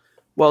losing?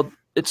 Well,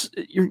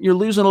 you're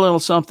losing a little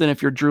something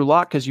if you're Drew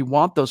Lock because you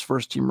want those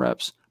first team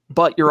reps,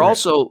 but you're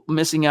also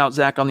missing out,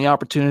 Zach, on the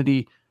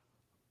opportunity.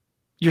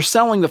 You're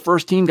selling the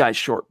first team guys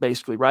short,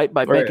 basically, right?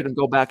 By making them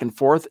go back and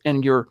forth,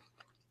 and you're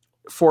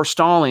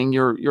forestalling,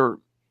 you're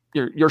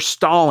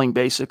stalling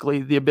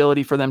basically the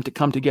ability for them to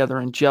come together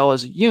and gel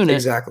as a unit.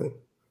 Exactly.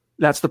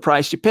 That's the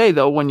price you pay,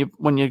 though, when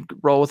you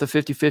roll with a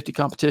 50-50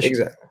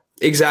 competition.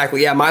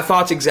 Exactly. Yeah, my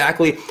thoughts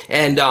exactly.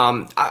 And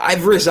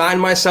I've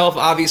resigned myself,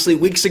 obviously,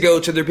 weeks ago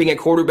to there being a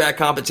quarterback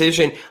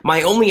competition.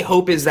 My only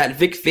hope is that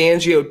Vic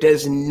Fangio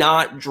does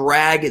not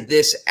drag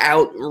this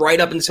out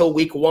right up until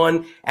week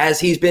 1, as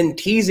he's been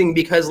teasing,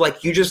 because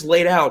like you just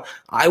laid out,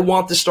 I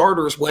want the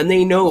starters, when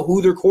they know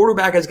who their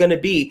quarterback is going to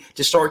be,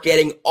 to start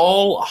getting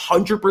all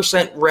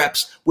 100%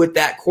 reps with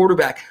that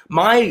quarterback.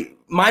 My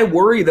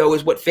worry, though,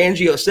 is what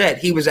Fangio said.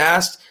 He was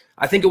asked,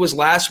 I think it was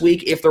last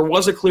week, if there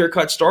was a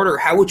clear-cut starter,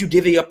 how would you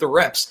divvy up the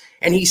reps?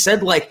 And he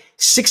said like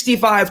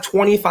 65,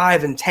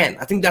 25, and 10.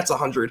 I think that's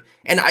 100.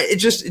 And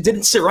it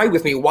didn't sit right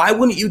with me. Why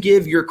wouldn't you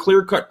give your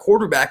clear-cut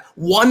quarterback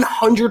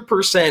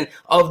 100%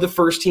 of the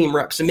first-team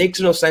reps? It makes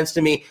no sense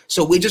to me.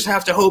 So we just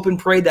have to hope and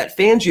pray that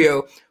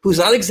Fangio, who's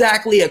not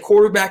exactly a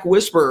quarterback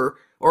whisperer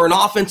or an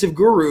offensive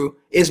guru,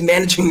 is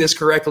managing this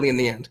correctly in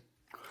the end.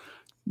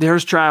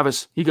 There's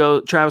Travis.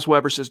 Travis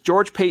Weber says,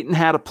 George Paton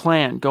had a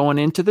plan going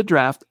into the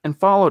draft and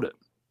followed it.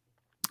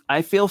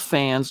 I feel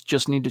fans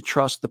just need to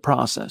trust the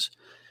process.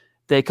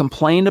 They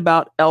complained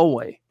about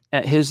Elway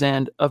at his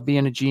end of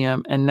being a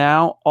GM, and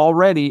now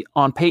already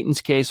on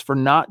Paton's case for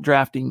not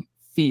drafting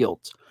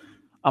Fields.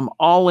 I'm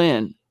all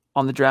in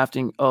on the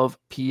drafting of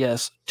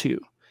PS2.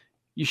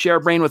 You share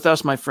a brain with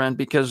us, my friend,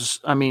 because,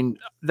 I mean,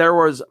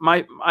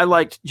 I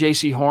liked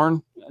J.C.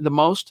 Horn the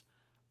most,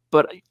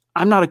 but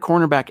I'm not a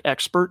cornerback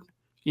expert.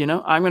 You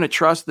know, I'm going to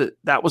trust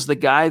that was the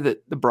guy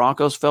that the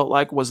Broncos felt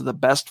like was the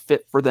best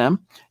fit for them.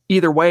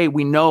 Either way,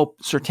 we know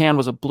Surtain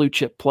was a blue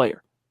chip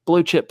player.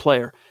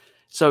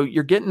 So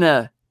you're getting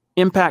an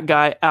impact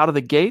guy out of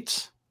the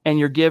gates, and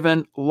you're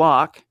giving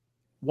Locke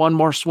one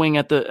more swing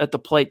at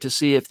the plate to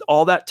see if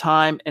all that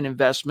time and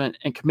investment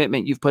and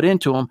commitment you've put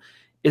into him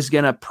is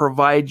going to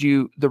provide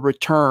you the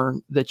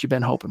return that you've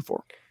been hoping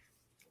for.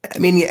 I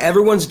mean,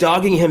 everyone's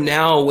dogging him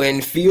now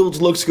when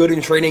Fields looks good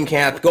in training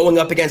camp, going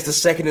up against the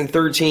second and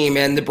third team,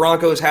 and the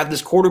Broncos have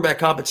this quarterback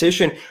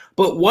competition.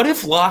 But what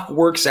if Locke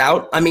works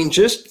out? I mean,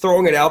 just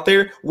throwing it out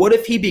there, what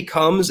if he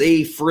becomes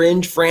a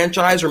fringe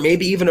franchise or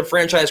maybe even a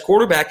franchise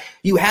quarterback?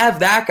 You have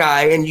that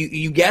guy, and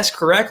you guess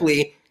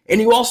correctly,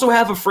 and you also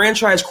have a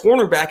franchise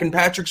cornerback in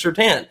Patrick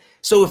Surtain.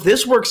 So if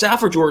this works out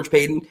for George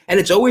Paton, and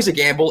it's always a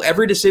gamble,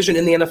 every decision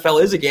in the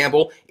NFL is a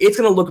gamble, it's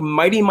going to look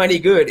mighty, mighty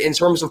good in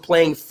terms of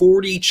playing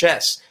 4D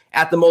chess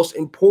at the most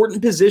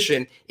important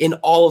position in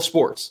all of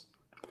sports.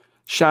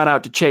 Shout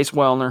out to Chase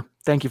Wellner.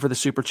 Thank you for the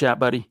super chat,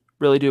 buddy.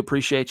 Really do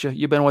appreciate you.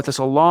 You've been with us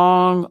a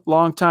long,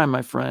 long time,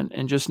 my friend,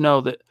 and just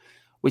know that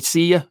we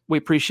see you, we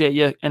appreciate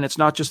you, and it's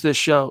not just this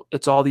show,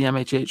 it's all the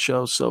MHH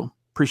shows, so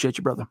appreciate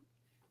you, brother.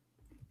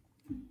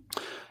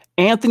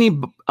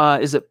 Anthony,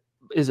 is it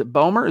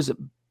Bomer? Is it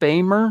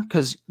Bamer?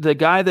 Because the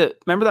guy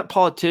remember that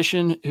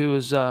politician who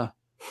was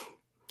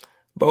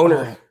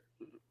Boner.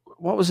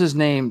 What was his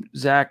name?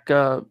 Zach.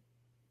 John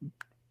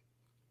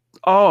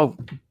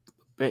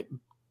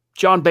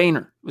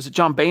Boehner. Was it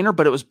John Boehner?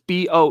 But it was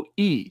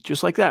B-O-E,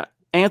 just like that.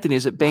 Anthony,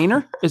 is it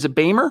Boehner? Is it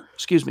Bamer?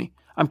 Excuse me.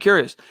 I'm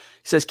curious.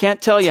 He says,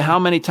 can't tell you how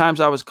many times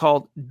I was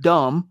called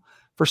dumb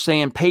for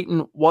saying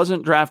Paton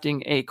wasn't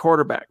drafting a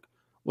quarterback.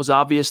 Was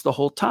obvious the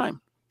whole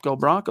time. Go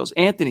Broncos.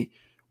 Anthony,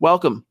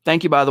 welcome.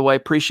 Thank you, by the way.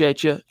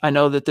 Appreciate you. I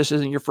know that this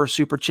isn't your first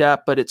super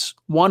chat, but it's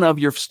one of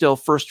your still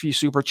first few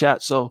super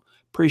chats. So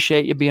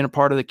appreciate you being a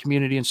part of the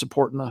community and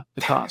supporting the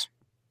cause.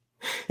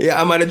 Yeah,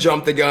 I might have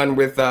jumped the gun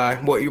with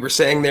what you were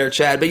saying there,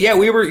 Chad. But yeah,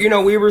 we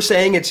were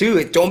saying it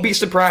too. Don't be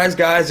surprised,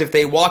 guys, if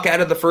they walk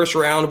out of the first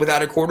round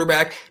without a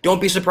quarterback.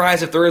 Don't be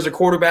surprised if there is a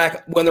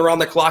quarterback when they're on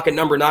the clock at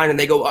number 9 and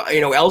they go,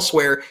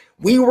 elsewhere.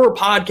 We were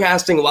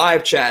podcasting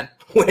live, Chad,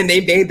 when they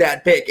made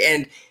that pick,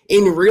 and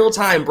in real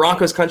time,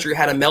 Broncos country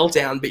had a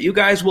meltdown. But you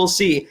guys will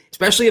see,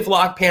 especially if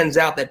Locke pans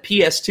out, that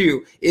PS2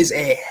 is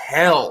a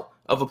hell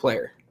of a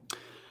player.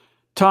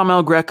 Tom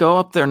El Greco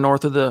up there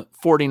north of the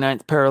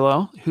 49th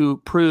parallel, who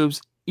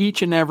proves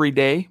each and every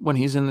day when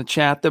he's in the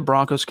chat that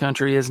Broncos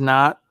country is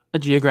not a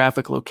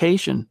geographic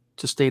location.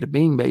 It's a state of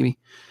being, baby.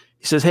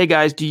 He says, hey,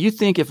 guys, do you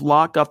think if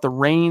Locke got the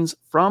reins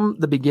from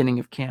the beginning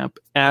of camp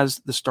as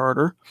the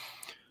starter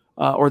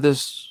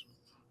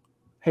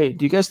do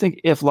you guys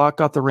think if Locke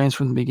got the reins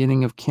from the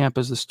beginning of camp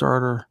as the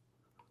starter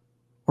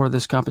for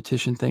this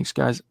competition. Thanks,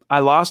 guys. I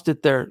lost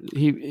it there.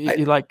 He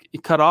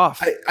cut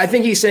off. I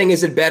think he's saying,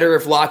 is it better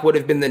if Locke would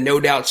have been the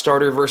no doubt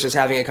starter versus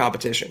having a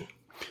competition?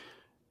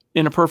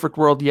 In a perfect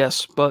world,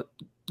 yes, but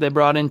they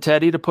brought in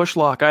Teddy to push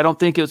Locke. I don't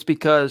think it's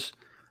because,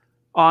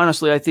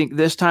 honestly, I think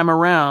this time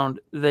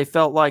around they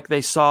felt like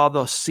they saw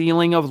the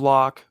ceiling of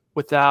Locke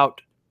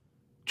without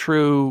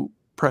true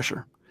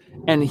pressure.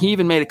 And he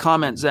even made a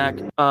comment, Zach,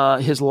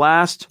 his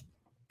last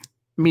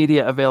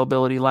media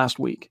availability last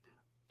week.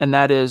 And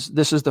that is,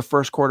 this is the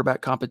first quarterback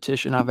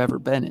competition I've ever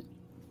been in.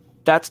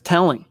 That's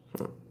telling,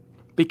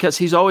 because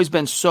he's always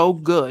been so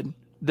good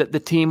that the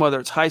team, whether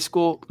it's high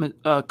school,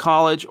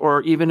 college,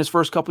 or even his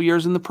first couple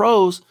years in the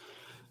pros,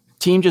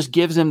 team just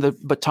gives him the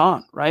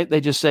baton, right?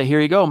 They just say, here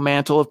you go,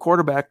 mantle of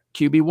quarterback,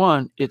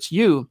 QB1, it's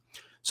you.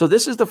 So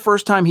this is the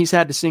first time he's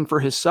had to sing for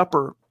his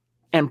supper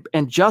and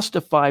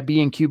justify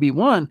being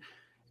QB1.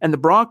 And the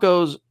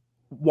Broncos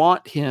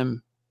want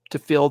him to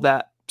feel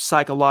that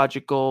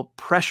psychological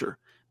pressure,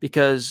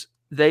 because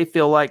they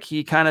feel like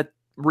he kind of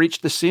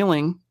reached the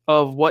ceiling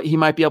of what he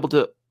might be able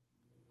to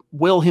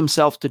will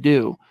himself to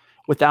do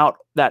without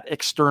that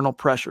external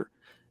pressure.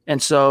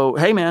 And so,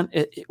 hey, man,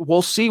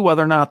 we'll see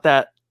whether or not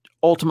that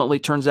ultimately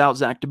turns out,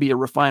 Zach, to be a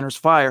refiner's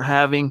fire,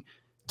 having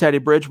Teddy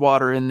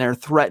Bridgewater in there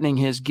threatening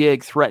his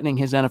gig, threatening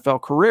his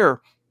NFL career.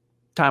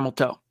 Time will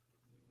tell.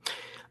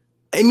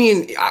 I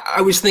mean, I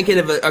was thinking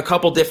of a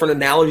couple different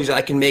analogies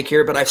I can make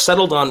here, but I've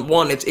settled on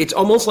one. It's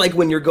almost like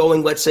when you're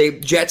going, let's say,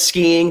 jet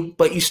skiing,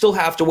 but you still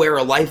have to wear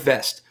a life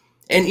vest.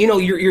 And,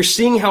 you're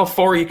seeing how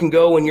far you can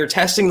go and you're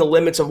testing the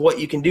limits of what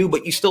you can do,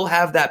 but you still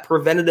have that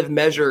preventative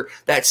measure,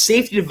 that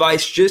safety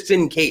device just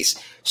in case.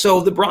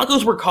 So the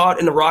Broncos were caught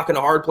in a rock and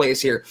a hard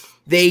place here.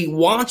 They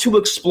want to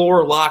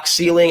explore Locke's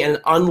ceiling and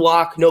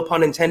unlock, no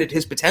pun intended,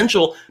 his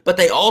potential, but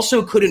they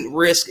also couldn't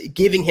risk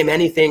giving him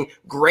anything,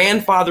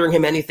 grandfathering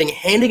him anything,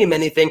 handing him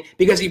anything,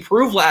 because he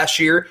proved last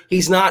year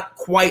he's not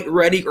quite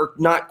ready or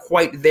not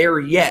quite there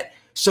yet.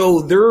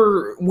 So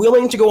they're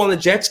willing to go on the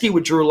jet ski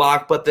with Drew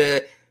Lock, but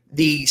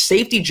the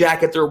safety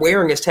jacket they're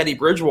wearing is Teddy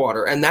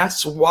Bridgewater, and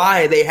that's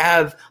why they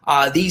have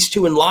these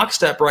two in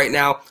lockstep right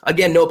now.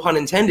 Again, no pun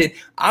intended.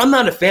 I'm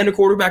not a fan of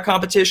quarterback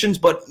competitions,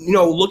 but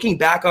looking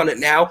back on it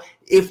now,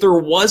 if there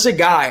was a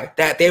guy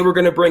that they were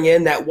going to bring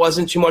in that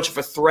wasn't too much of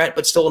a threat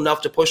but still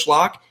enough to push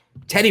Lock,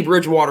 Teddy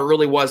Bridgewater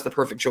really was the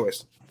perfect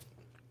choice.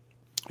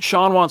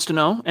 Sean wants to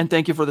know, and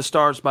thank you for the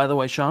stars, by the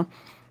way, Sean,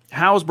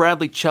 how is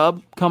Bradley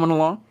Chubb coming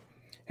along?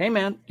 Hey,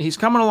 man, he's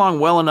coming along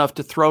well enough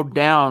to throw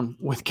down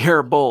with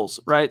Garrett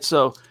Bowles, right?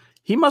 So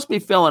he must be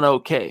feeling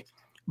okay.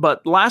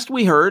 But last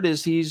we heard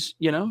is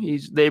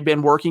they've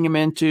been working him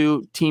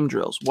into team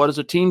drills. What is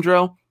a team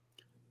drill?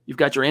 You've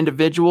got your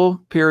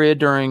individual period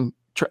during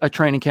a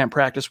training camp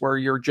practice where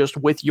you're just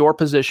with your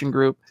position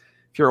group.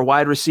 If you're a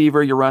wide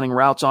receiver, you're running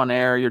routes on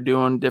air, you're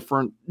doing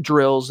different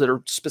drills that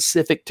are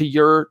specific to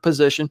your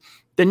position.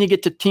 Then you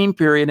get to team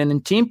period, and in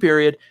team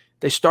period,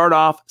 they start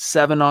off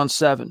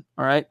 7-on-7,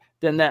 all right?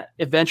 Then that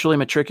eventually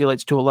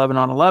matriculates to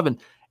 11-on-11.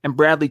 And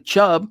Bradley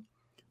Chubb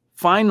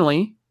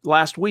finally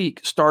last week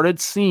started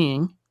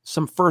seeing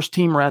some first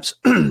team reps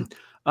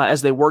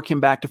as they work him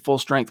back to full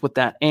strength with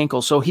that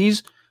ankle. So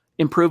he's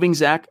improving,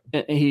 Zach.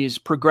 He's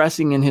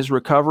progressing in his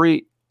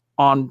recovery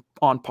on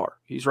par.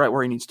 He's right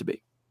where he needs to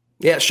be.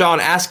 Yeah, Sean,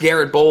 ask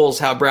Garrett Bowles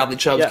how Bradley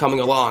Chubb's coming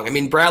along. I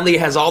mean, Bradley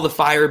has all the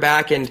fire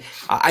back, and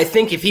I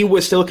think if he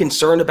was still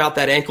concerned about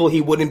that ankle,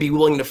 he wouldn't be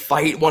willing to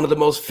fight one of the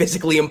most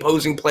physically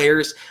imposing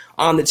players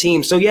on the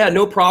team. So, yeah,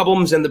 no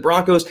problems. And the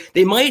Broncos,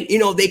 they might,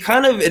 they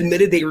kind of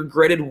admitted they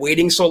regretted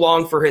waiting so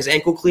long for his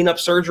ankle cleanup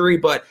surgery,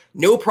 but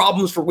no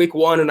problems for week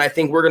one. And I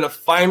think we're going to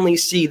finally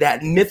see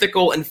that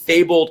mythical and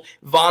fabled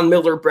Von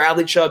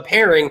Miller-Bradley Chubb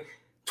pairing.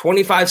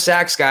 25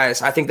 sacks,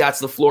 guys. I think that's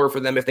the floor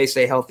for them if they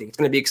stay healthy. It's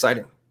going to be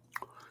exciting.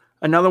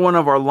 Another one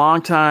of our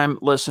longtime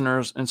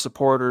listeners and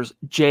supporters,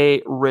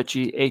 Jay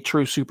Ritchie, a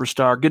true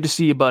superstar. Good to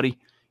see you, buddy.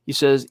 He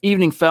says,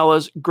 evening,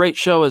 fellas. Great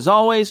show as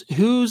always.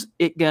 Who's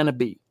it going to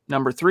be?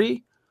 Number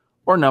 3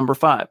 or number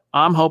 5?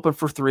 I'm hoping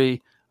for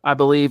 3. I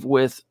believe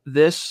with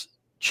this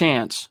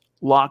chance,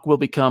 Locke will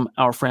become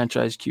our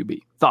franchise QB.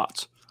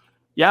 Thoughts?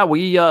 Yeah,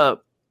 we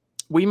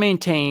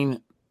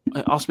maintain,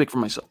 I'll speak for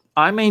myself.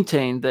 I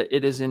maintain that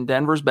it is in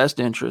Denver's best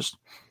interest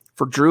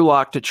for Drew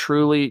Locke to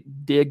truly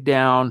dig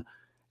down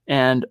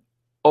and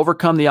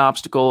overcome the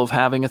obstacle of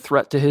having a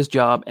threat to his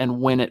job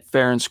and win it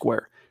fair and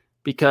square.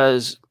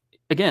 Because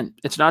again,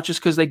 it's not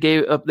just because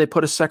they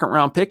put a second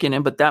round pick in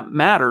him, but that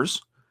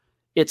matters.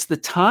 It's the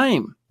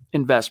time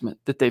investment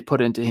that they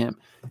put into him.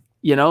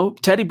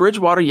 Teddy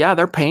Bridgewater, yeah,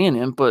 they're paying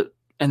him,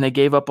 and they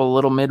gave up a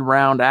little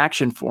mid-round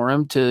action for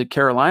him to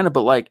Carolina,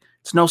 but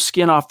it's no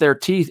skin off their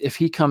teeth if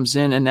he comes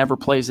in and never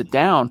plays it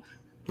down.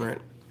 Right.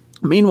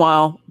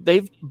 Meanwhile,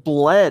 they've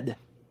bled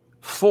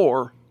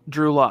for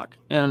Drew Lock.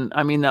 And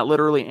I mean that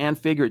literally and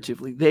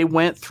figuratively. They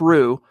went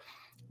through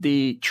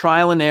the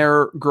trial and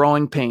error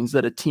growing pains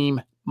that a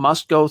team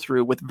must go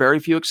through, with very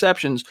few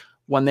exceptions,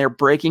 when they're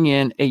breaking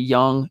in a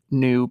young,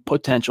 new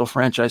potential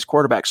franchise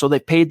quarterback. So they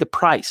paid the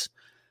price.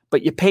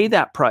 But you pay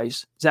that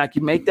price, Zach.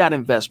 You make that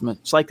investment.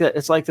 It's like the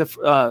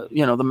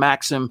the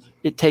maxim.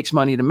 It takes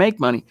money to make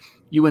money.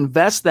 You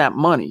invest that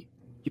money.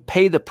 You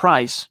pay the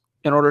price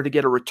in order to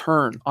get a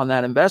return on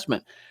that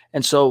investment.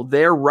 And so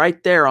they're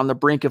right there on the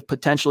brink of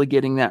potentially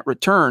getting that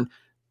return.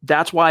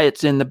 That's why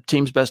it's in the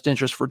team's best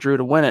interest for Drew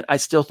to win it. I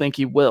still think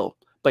he will,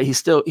 but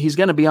he's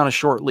going to be on a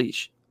short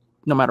leash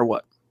no matter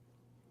what.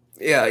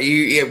 Yeah,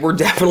 we're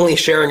definitely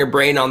sharing a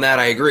brain on that.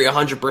 I agree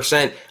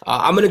 100%.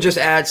 I'm going to just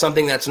add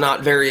something that's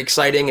not very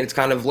exciting and it's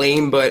kind of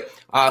lame, but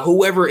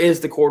whoever is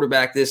the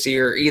quarterback this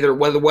year, either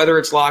whether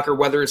it's Locke or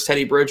whether it's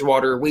Teddy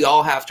Bridgewater, we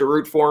all have to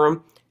root for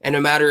him. And no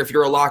matter if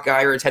you're a Locke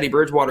guy or a Teddy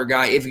Bridgewater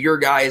guy, if your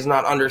guy is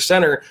not under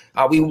center,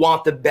 we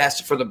want the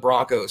best for the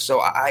Broncos.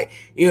 So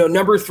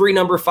number 3,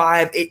 number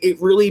 5, it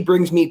really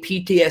brings me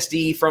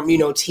PTSD from,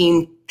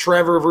 Team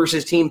Trevor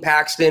versus Team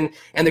Paxton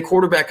and the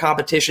quarterback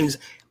competitions.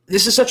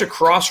 This is such a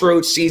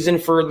crossroads season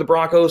for the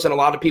Broncos and a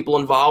lot of people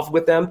involved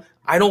with them.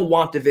 I don't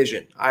want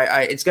division.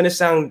 It's going to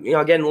sound,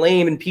 again,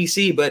 lame and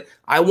PC, but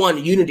I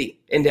want unity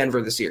in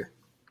Denver this year.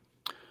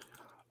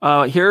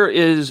 Here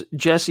is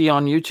Jesse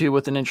on YouTube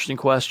with an interesting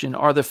question.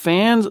 Are the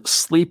fans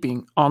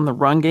sleeping on the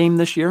run game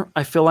this year?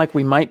 I feel like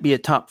we might be a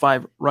top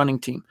 5 running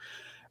team.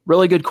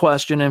 Really good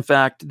question. In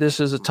fact, this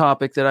is a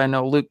topic that I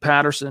know Luke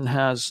Patterson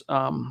has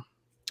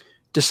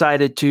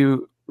decided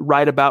to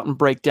write about and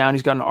break down.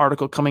 He's got an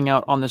article coming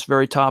out on this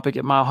very topic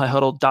at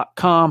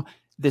milehighhuddle.com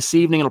this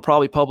evening. It'll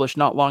probably publish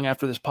not long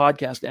after this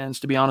podcast ends,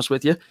 to be honest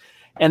with you.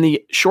 And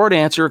the short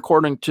answer,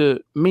 according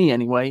to me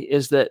anyway,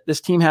 is that this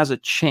team has a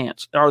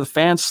chance. Are the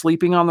fans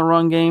sleeping on the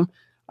run game?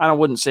 I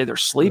wouldn't say they're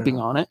sleeping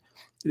on it.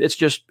 It's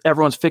just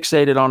everyone's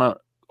fixated on an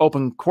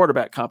open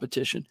quarterback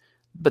competition.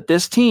 But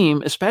this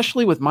team,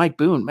 especially with Mike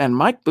Boone, man,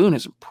 Mike Boone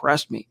has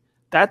impressed me.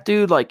 That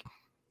dude,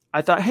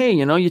 I thought, hey,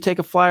 you take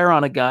a flyer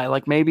on a guy,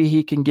 like maybe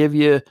he can give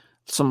you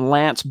some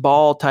Lance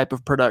Ball type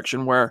of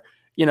production where,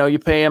 you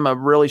pay him a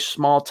really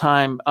small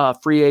time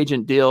free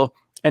agent deal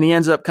and he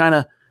ends up kind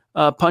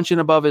of punching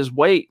above his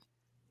weight.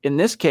 In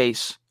this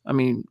case,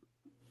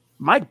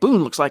 Mike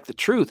Boone looks like the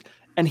truth.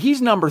 And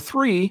he's number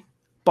 3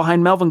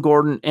 behind Melvin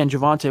Gordon and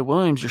Javonte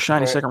Williams, your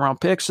shiny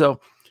second-round pick. So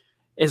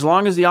as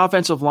long as the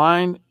offensive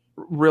line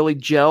really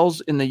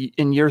gels in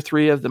year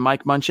 3 of the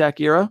Mike Munchak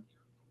era,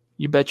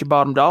 you bet your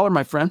bottom dollar,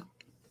 my friend.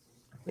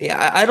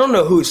 Yeah, I don't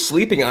know who's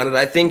sleeping on it.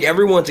 I think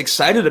everyone's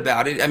excited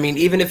about it.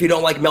 Even if you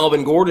don't like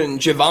Melvin Gordon,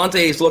 Javonte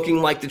is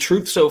looking like the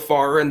truth so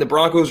far, and the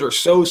Broncos are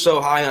so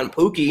high on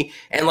Pookie.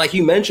 And like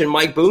you mentioned,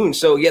 Mike Boone.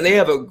 So, yeah, they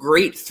have a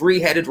great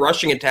 3-headed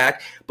rushing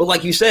attack. But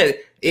like you said,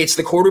 it's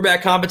the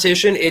quarterback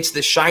competition. It's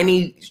the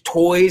shiny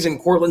toys and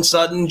Cortland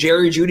Sutton,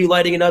 Jerry Jeudy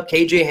lighting it up,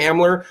 KJ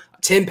Hamler,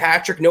 Tim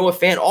Patrick, Noah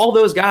Fant, all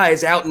those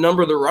guys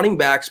outnumber the running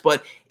backs.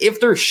 But if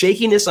there's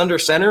shakiness under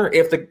center,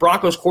 if the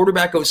Broncos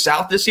quarterback goes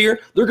south this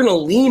year, they're going to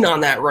lean on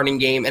that running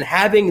game. And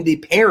having the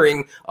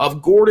pairing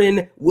of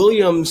Gordon,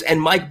 Williams,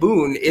 and Mike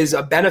Boone is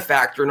a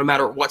benefactor no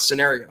matter what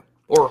scenario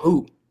or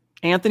who.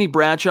 Anthony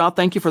Bradshaw,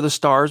 thank you for the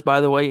stars, by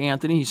the way,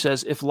 Anthony. He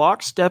says, if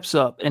Locke steps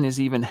up and is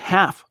even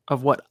half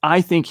of what I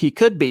think he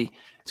could be,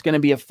 it's going to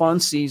be a fun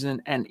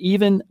season and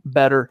even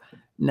better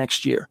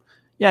next year.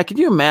 Yeah, could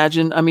you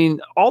imagine?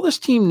 All this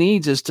team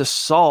needs is to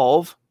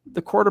solve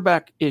the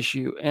quarterback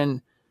issue,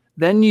 and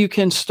then you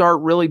can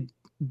start really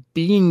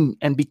being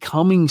and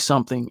becoming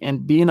something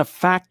and being a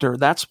factor.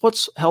 That's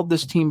what's held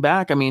this team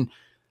back.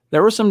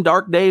 There were some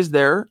dark days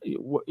there.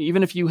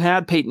 Even if you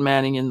had Peyton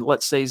Manning in,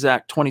 let's say,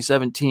 Zach,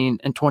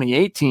 2017 and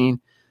 2018,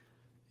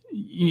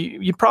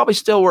 you probably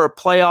still were a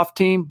playoff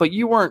team, but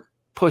you weren't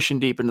pushing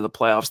deep into the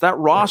playoffs. That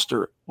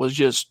roster was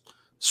just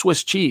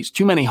Swiss cheese,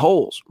 too many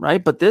holes,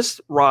 right? But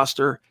this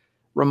roster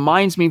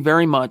reminds me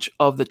very much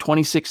of the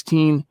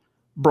 2016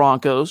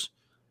 Broncos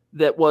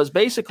that was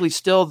basically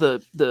still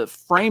the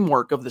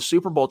framework of the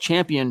Super Bowl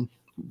champion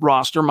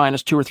roster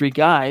minus 2 or 3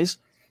 guys.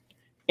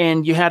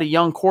 And you had a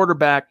young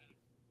quarterback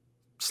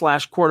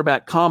 /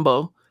 quarterback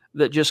combo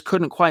that just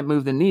couldn't quite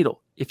move the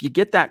needle. If you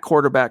get that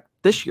quarterback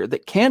this year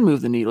that can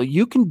move the needle,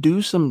 you can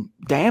do some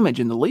damage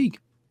in the league.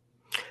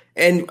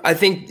 And I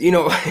think,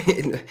 no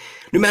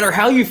matter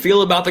how you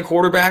feel about the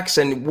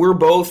quarterbacks, and we're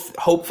both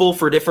hopeful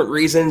for different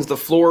reasons, the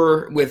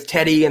floor with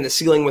Teddy and the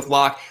ceiling with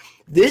Locke,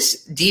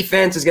 this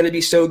defense is going to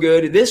be so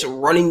good. This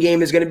running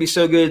game is going to be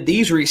so good.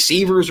 These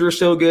receivers are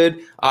so good.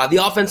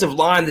 The offensive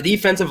line, the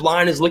defensive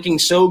line is looking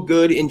so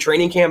good in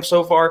training camp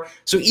so far.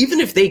 So even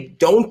if they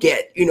don't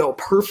get,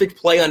 perfect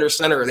play under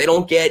center, they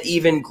don't get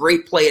even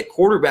great play at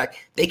quarterback,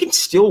 they can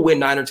still win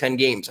 9 or 10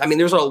 games.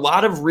 There's a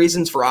lot of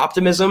reasons for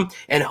optimism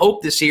and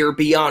hope this year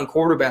beyond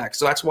quarterback.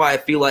 So that's why I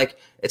feel like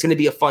it's going to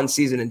be a fun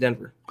season in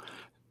Denver.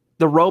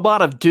 The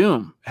robot of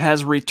doom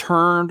has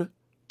returned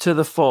to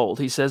the fold.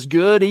 He says,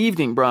 good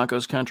evening,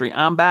 Broncos country.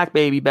 I'm back,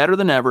 baby, better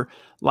than ever.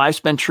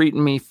 Life's been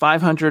treating me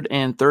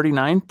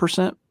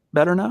 539%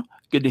 better now.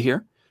 Good to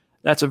hear.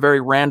 That's a very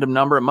random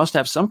number. It must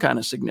have some kind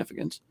of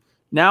significance.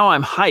 Now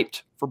I'm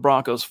hyped for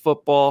Broncos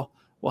football.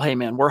 Well, hey,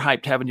 man, we're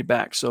hyped having you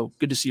back. So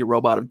good to see you,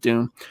 Robot of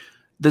Doom.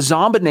 The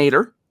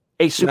Zombinator,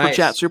 a Super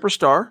Chat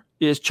superstar,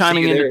 is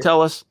chiming in to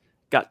tell us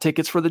Got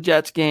tickets for the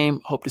Jets game.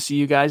 Hope to see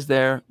you guys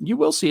there. You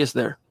will see us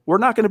there. We're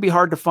not going to be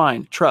hard to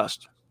find.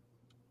 Trust.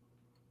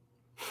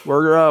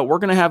 We're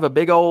going to have a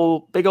big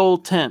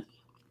old tent.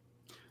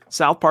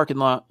 South parking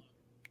lot,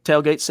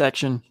 tailgate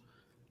section.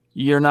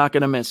 You're not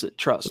going to miss it.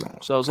 Trust.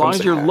 So as long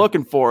as you're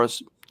looking for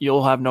us,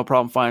 you'll have no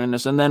problem finding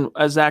us. And then,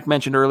 as Zach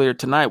mentioned earlier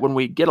tonight, when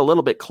we get a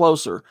little bit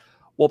closer,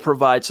 we'll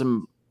provide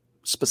some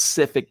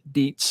specific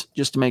deets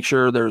just to make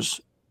sure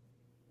there's,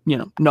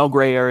 no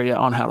gray area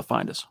on how to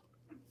find us.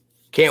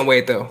 Can't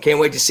wait, though. Can't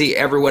wait to see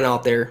everyone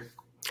out there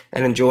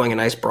and enjoying a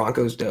nice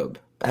Broncos dub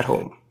at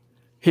home.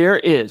 Here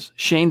is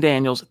Shane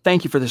Daniels.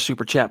 Thank you for the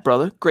super chat,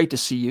 brother. Great to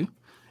see you.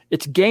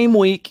 It's game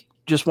week.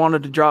 Just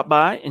wanted to drop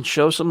by and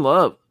show some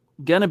love.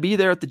 Gonna be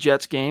there at the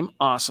Jets game.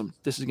 Awesome.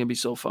 This is gonna be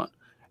so fun.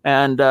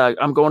 And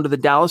I'm going to the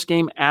Dallas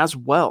game as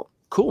well.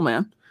 Cool,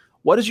 man.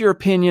 What is your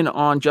opinion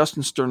on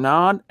Justin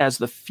Sternad as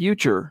the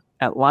future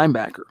at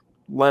linebacker?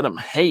 Let him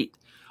hate.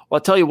 Well,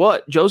 I'll tell you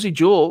what, Josie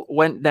Jewell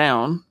went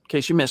down, in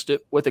case you missed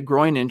it, with a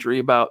groin injury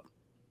about,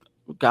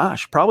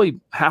 probably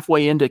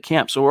halfway into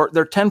camp. So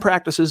they're 10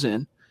 practices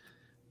in.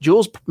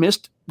 Jewell's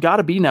missed, got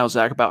to be now,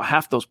 Zach, about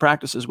half those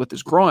practices with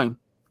his groin.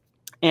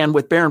 And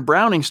with Baron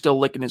Browning still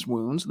licking his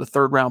wounds, the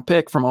third-round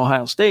pick from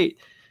Ohio State,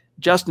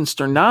 Justin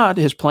Sternad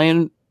is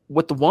playing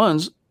with the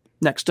ones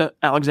next to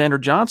Alexander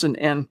Johnson.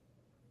 And,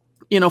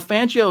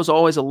 Fangio is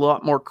always a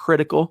lot more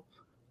critical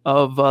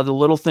of the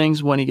little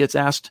things when he gets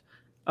asked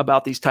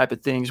about these type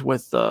of things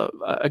with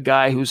a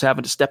guy who's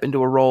having to step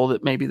into a role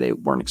that maybe they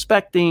weren't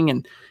expecting.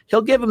 And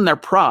he'll give them their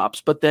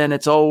props, but then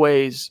it's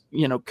always,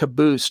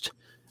 caboosed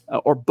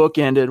or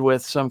bookended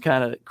with some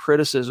kind of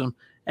criticism.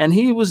 And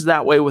he was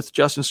that way with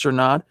Justin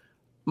Sternad,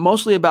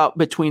 mostly about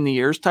between the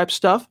ears type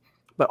stuff,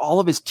 but all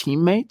of his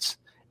teammates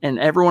and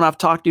everyone I've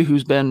talked to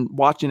who's been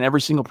watching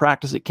every single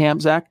practice at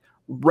camp, Zach,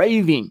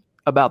 raving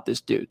about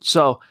this dude.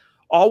 So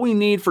all we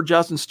need for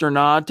Justin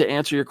Sternad to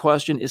answer your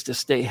question is to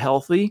stay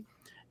healthy,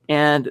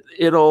 and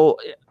it'll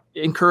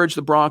encourage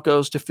the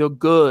Broncos to feel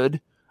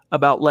good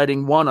about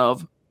letting one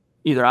of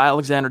either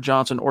Alexander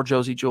Johnson or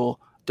Josie Jewell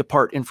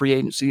depart in free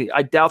agency.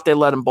 I doubt they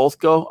let them both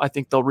go. I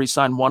think they'll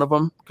re-sign one of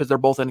them because they're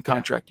both in a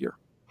contract year.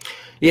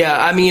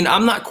 Yeah, I mean,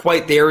 I'm not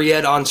quite there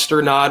yet on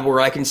Sternad where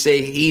I can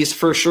say he's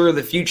for sure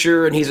the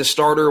future and he's a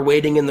starter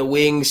waiting in the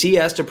wings. He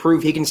has to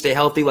prove he can stay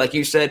healthy, like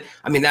you said.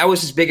 I mean, that was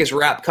his biggest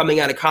rap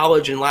coming out of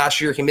college, and last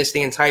year he missed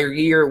the entire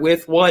year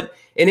with an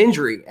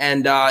injury.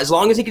 And as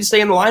long as he can stay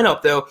in the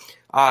lineup, though,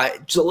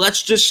 so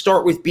let's just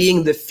start with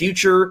being the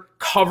future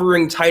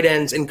covering tight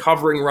ends and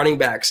covering running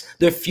backs,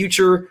 the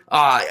future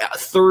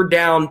third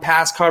down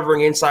pass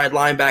covering inside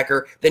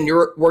linebacker, then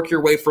work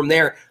your way from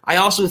there. I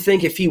also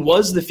think if he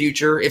was the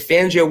future, if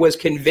Fangio was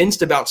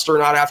convinced about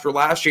Sternad after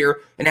last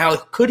year, and how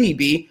could he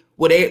be,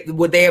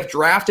 would they have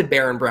drafted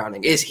Baron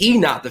Browning? Is he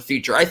not the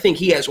future? I think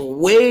he has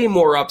way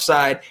more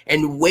upside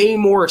and way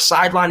more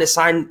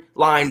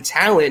sideline-to-sideline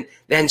talent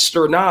than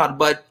Sternad,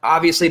 but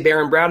obviously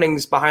Baron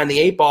Browning's behind the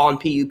 8 ball in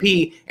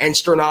PUP, and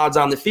Sternad's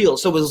on the field.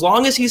 So as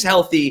long as he's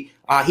healthy,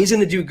 he's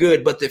going to do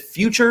good, but the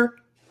future,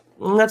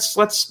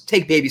 let's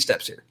take baby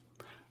steps here.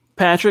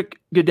 Patrick,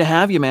 good to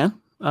have you, man.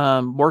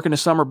 Working a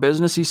summer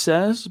business, he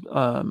says.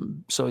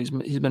 So he's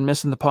been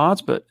missing the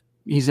pods, but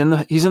he's in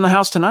the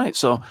house tonight.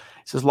 So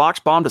he says Locke's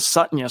bomb to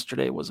Sutton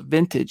yesterday was a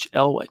vintage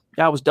Elway.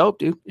 Yeah, it was dope,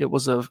 dude. It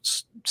was a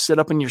sit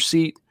up in your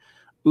seat,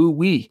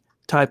 ooh-wee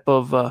type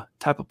of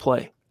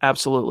play.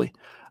 Absolutely.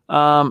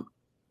 Sam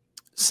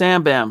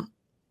Bam,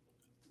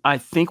 I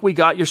think we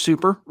got your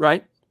super,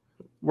 right?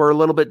 We're a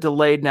little bit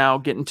delayed now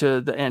getting to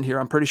the end here.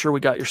 I'm pretty sure we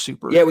got your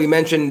super. Yeah, we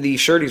mentioned the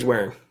shirt he's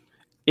wearing.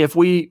 If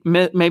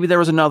maybe there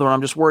was another one.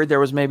 I'm just worried there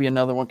was maybe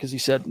another one because he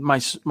said my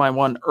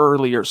one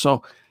earlier.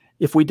 So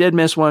if we did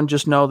miss one,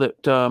 just know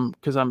that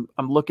because I'm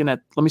looking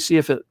at. Let me see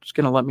if it's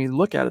going to let me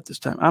look at it this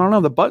time. I don't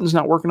know. The button's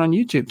not working on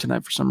YouTube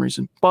tonight for some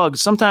reason.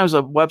 Bugs. Sometimes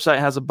a website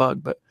has a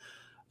bug, but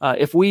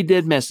if we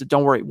did miss it,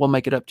 don't worry. We'll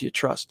make it up to you.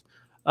 Trust.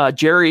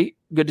 Jerry,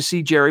 good to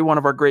see Jerry, one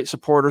of our great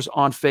supporters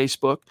on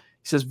Facebook.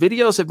 He says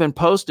videos have been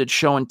posted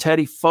showing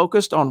Teddy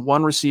focused on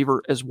one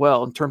receiver as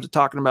well in terms of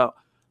talking about,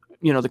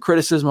 the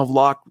criticism of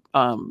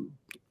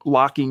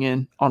locking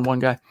in on one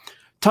guy.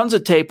 Tons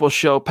of tape will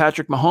show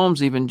Patrick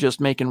Mahomes even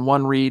just making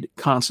one read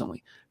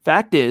constantly.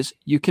 Fact is,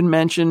 you can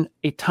mention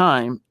a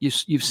time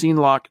you've seen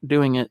Locke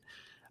doing it,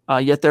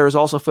 yet there is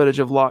also footage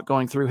of Locke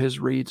going through his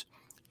reads.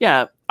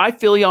 Yeah, I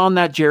feel you on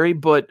that, Jerry,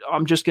 but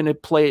I'm just going to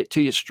play it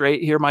to you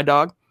straight here, my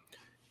dog.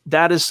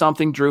 That is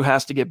something Drew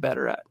has to get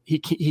better at.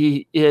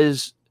 He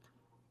is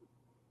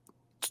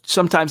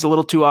sometimes a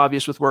little too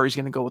obvious with where he's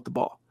going to go with the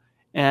ball.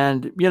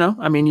 And,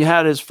 you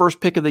had his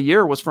first pick of the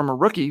year was from a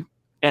rookie.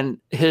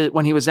 And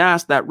when he was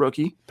asked, that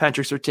rookie,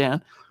 Patrick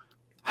Surtain,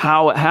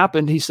 how it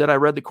happened, he said, I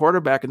read the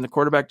quarterback and the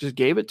quarterback just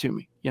gave it to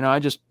me.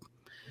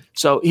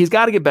 So he's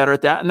got to get better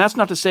at that. And that's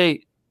not to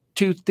say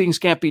two things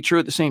can't be true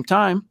at the same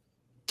time.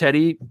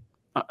 Teddy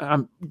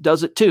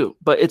does it too,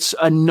 but it's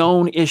a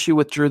known issue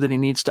with Drew that he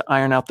needs to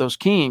iron out those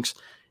kinks.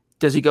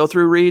 Does he go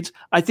through reads?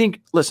 I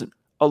think, listen,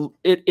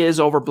 it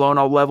is overblown.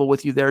 I'll level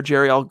with you there,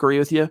 Jerry. I'll agree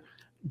with you.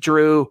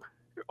 Drew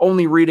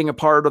only reading a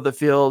part of the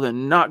field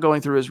and not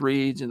going through his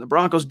reads, and the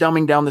Broncos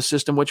dumbing down the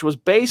system, which was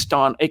based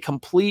on a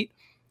complete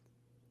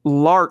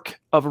lark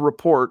of a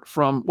report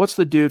from what's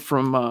the dude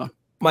from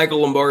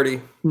Michael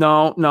Lombardi.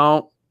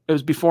 No, it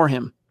was before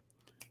him.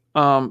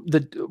 The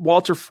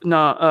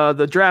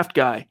draft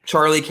guy.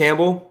 Charlie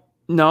Campbell?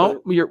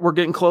 No, we're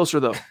getting closer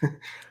though.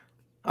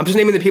 I'm just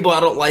naming the people I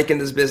don't like in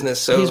this business.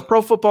 So he's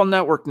Pro Football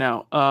Network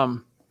now.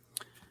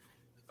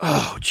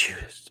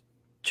 Judas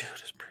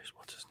Priest,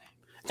 what's his name?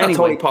 It's not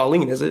Tony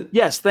Pauline, is it?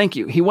 Yes, thank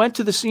you. He went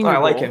to the Senior Bowl. I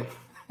like him.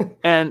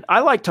 And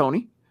I like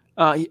Tony.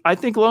 I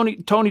think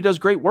Tony does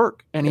great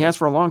work, and he has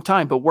for a long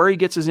time. But where he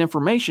gets his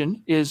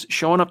information is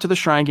showing up to the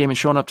Shrine Game and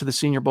showing up to the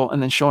Senior Bowl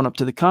and then showing up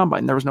to the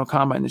Combine. There was no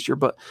Combine this year,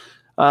 but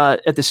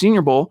at the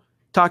Senior Bowl,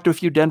 talked to a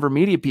few Denver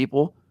media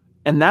people,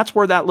 and that's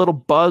where that little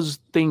buzz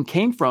thing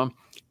came from.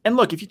 And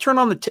look, if you turn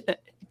on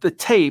the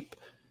tape,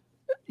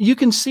 you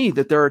can see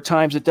that there are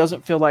times it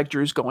doesn't feel like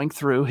Drew's going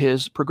through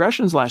his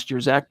progressions last year,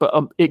 Zach. But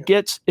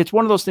it's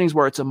one of those things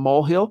where it's a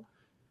molehill.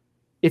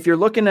 If you're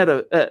looking at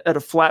a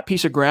flat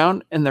piece of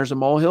ground and there's a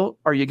molehill,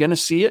 are you going to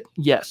see it?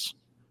 Yes.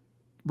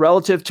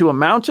 Relative to a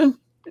mountain,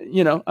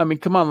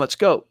 come on, let's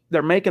go.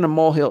 They're making a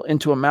molehill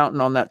into a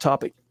mountain on that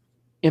topic,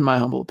 in my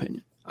humble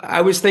opinion.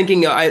 I was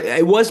thinking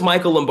it was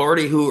Michael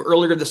Lombardi who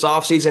earlier this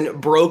offseason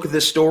broke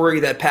the story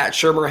that Pat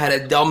Shurmur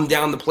had dumbed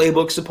down the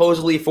playbook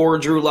supposedly for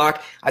Drew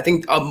Lock. I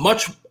think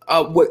what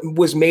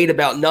was made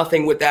about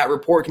nothing with that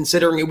report,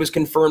 considering it was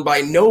confirmed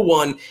by no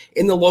one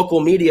in the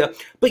local media.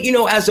 But,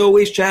 as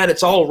always, Chad,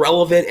 it's all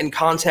relevant and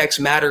context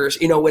matters.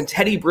 When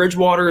Teddy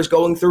Bridgewater is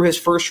going through his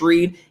first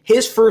read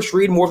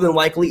more than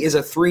likely is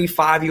a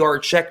 3-5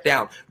 yard check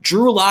down.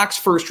 Drew Lock's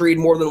first read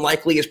more than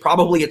likely is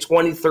probably a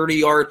 20-30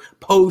 yard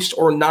post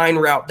or 9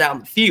 route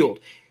down the field.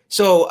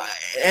 So,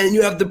 and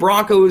you have the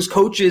Broncos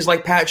coaches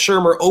like Pat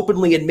Shurmur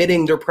openly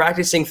admitting they're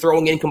practicing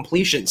throwing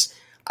incompletions.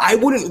 I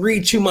wouldn't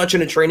read too much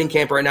in a training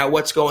camp right now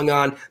what's going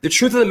on. The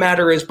truth of the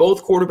matter is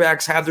both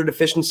quarterbacks have their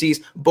deficiencies,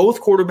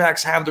 both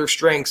quarterbacks have their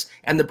strengths,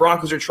 and the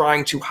Broncos are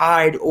trying to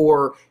hide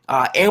or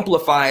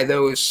amplify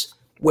those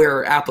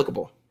where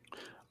applicable.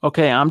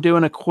 Okay, I'm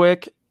doing a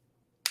quick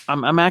 – I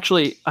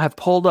have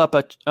pulled up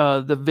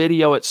the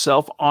video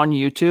itself on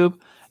YouTube,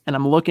 and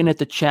I'm looking at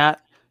the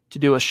chat to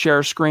do a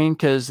share screen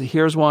because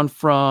here's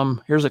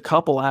a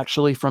couple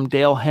actually from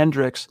Dale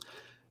Hendricks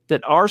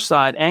that our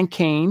side and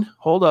Kane,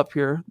 hold up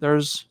here.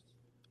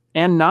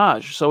 And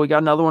Naj. So we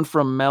got another one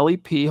from Melly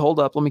P. Hold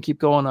up. Let me keep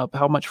going up.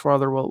 How much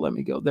farther will it let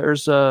me go?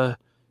 There's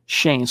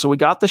Shane. So we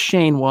got the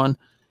Shane one.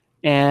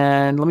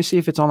 And let me see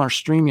if it's on our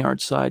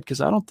StreamYard side because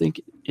I don't think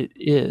it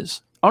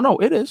is. Oh, no,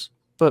 it is.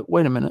 But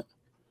wait a minute.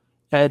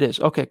 Yeah, it is.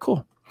 Okay,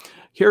 cool.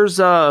 Here's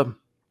nope.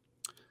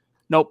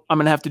 I'm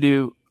gonna have to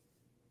do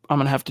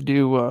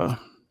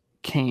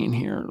Kane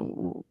here.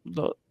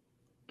 The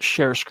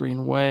share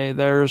screen way.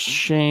 There's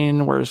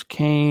Shane. Where's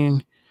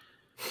Kane?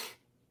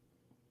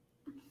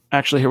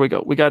 Actually, here we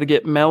go. We got to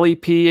get Melly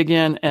P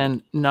again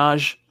and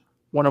Naj,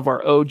 one of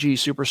our OG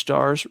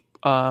superstars.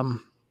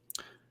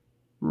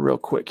 Real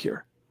quick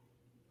here.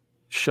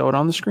 Show it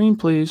on the screen,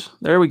 please.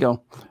 There we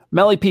go.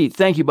 Melly P,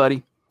 thank you,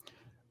 buddy.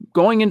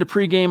 Going into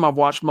pregame, I've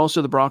watched most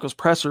of the Broncos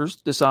pressers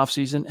this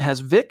offseason.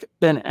 Has Vic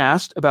been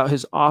asked about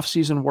his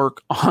offseason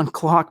work on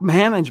clock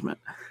management?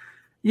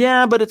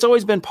 Yeah, but it's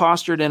always been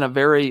postured in a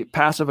very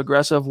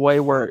passive-aggressive way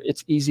where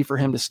it's easy for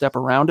him to step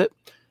around it.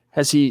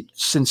 Has he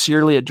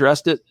sincerely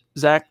addressed it,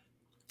 Zach?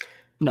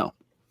 No.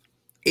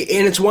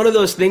 And it's one of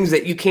those things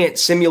that you can't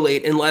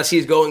simulate unless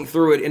he's going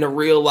through it in a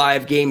real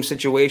live game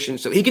situation.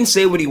 So he can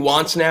say what he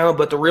wants now,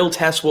 but the real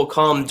test will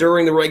come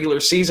during the regular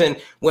season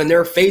when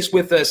they're faced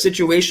with a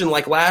situation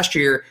like last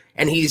year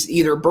and he's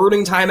either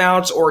burning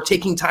timeouts or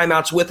taking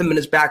timeouts with him in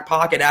his back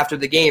pocket after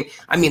the game.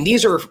 I mean,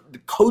 these are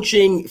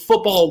coaching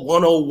football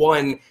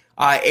 101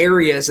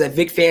 areas that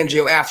Vic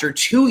Fangio, after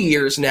 2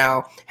 years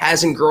now,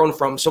 hasn't grown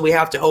from. So we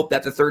have to hope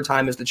that the third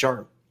time is the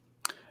charm.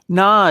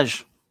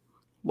 Naj.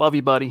 Love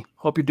you, buddy.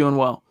 Hope you're doing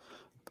well.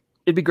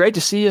 It'd be great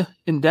to see you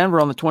in Denver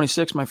on the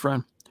 26th, my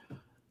friend.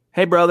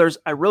 Hey, brothers,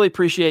 I really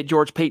appreciate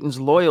George Paton's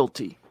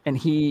loyalty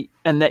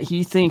and that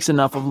he thinks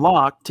enough of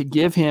Locke to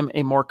give him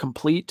a more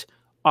complete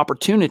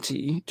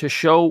opportunity to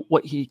show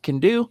what he can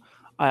do.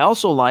 I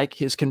also like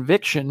his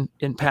conviction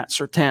in Pat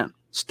Surtain.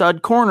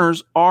 Stud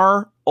corners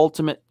are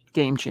ultimate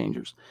game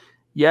changers.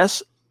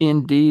 Yes,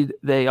 indeed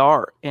they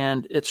are.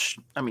 And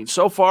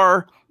so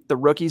far, the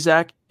rookie,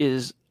 Zach,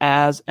 is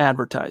as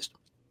advertised.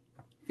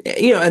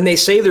 And they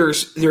say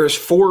there's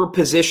 4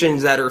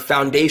 positions that are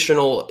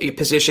foundational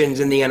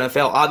positions in the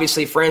NFL.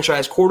 Obviously,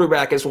 franchise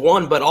quarterback is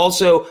one, but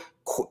also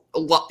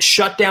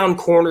shutdown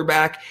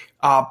cornerback,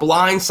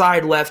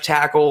 blindside left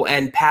tackle,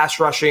 and pass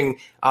rushing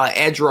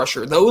edge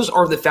rusher. Those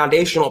are the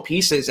foundational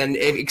pieces. And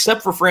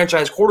except for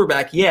franchise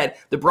quarterback yet,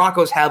 the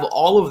Broncos have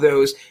all of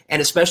those,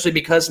 and especially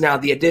because now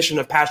the addition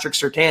of Patrick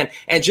Surtain.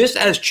 And just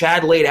as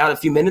Chad laid out a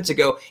few minutes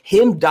ago,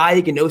 him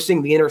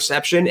diagnosing the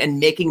interception and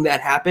making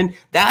that happen,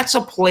 that's a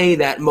play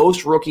that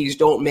most rookies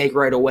don't make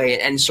right away.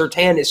 And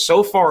Surtain is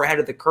so far ahead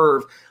of the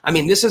curve. I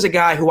mean, this is a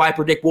guy who I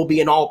predict will be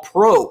an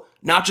all-pro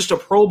not just a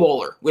Pro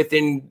Bowler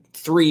within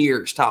 3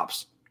 years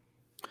tops.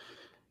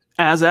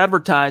 As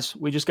advertised,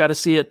 we just got to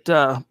see it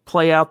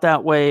play out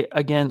that way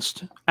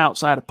against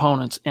outside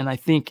opponents, and I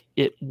think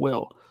it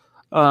will.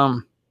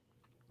 All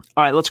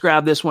right, let's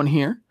grab this one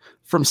here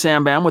from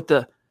Sam Bam with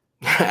the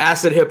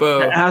Acid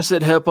Hippo.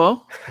 Acid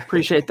Hippo.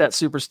 Appreciate that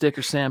super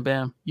sticker, Sam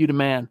Bam. You the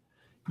man.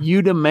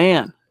 You the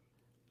man.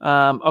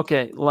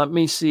 Okay, let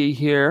me see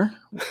here.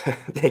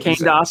 Kane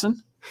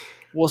Dawson.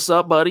 What's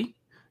up, buddy?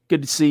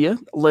 Good to see you.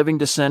 Living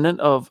descendant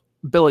of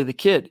Billy the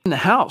Kid. In the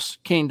house,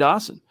 Kane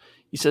Dawson.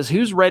 He says,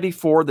 who's ready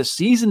for the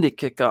season to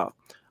kick off?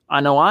 I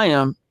know I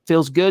am.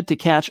 Feels good to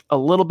catch a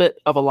little bit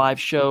of a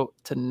live show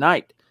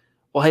tonight.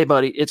 Well, hey,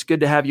 buddy, it's good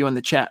to have you in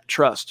the chat.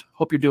 Trust.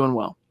 Hope you're doing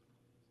well.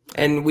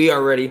 And we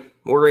are ready.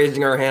 We're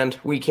raising our hand.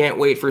 We can't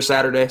wait for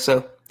Saturday.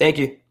 So thank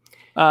you.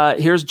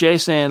 Here's Jay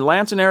saying,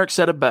 Lance and Eric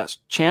said it best.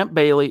 Champ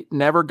Bailey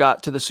never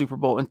got to the Super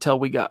Bowl until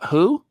we got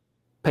who?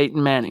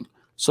 Peyton Manning.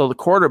 So the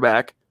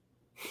quarterback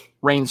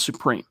reigns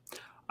supreme.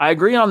 I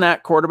agree on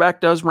that. Quarterback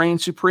does reign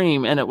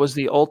supreme, and it was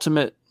the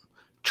ultimate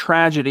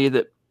tragedy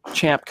that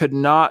Champ could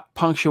not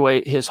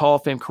punctuate his Hall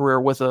of Fame career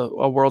with a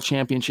world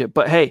championship.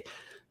 But hey,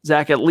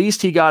 Zach, at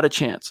least he got a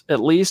chance. At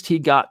least he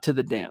got to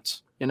the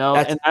dance, and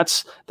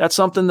that's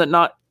something that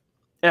not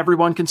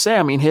everyone can say.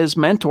 I mean, his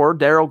mentor,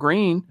 Darryl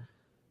Green,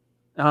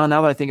 now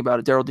that I think about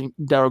it,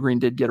 Darryl Green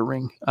did get a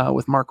ring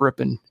with Mark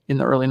Rippon in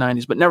the early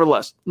 90s. But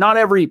nevertheless, not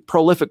every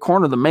prolific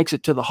corner that makes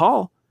it to the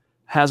Hall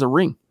has a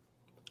ring.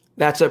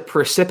 That's a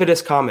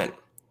precipitous comment.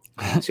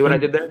 See what I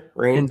did there?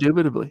 Ring?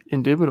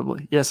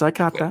 Indubitably. Yes, I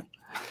caught that.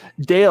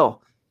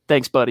 Dale,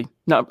 thanks, buddy.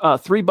 No,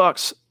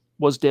 $3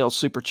 was Dale's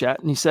super chat.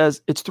 And he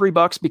says, it's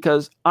 $3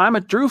 because I'm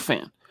a Drew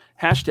fan.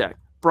 Hashtag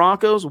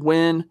Broncos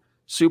win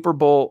Super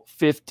Bowl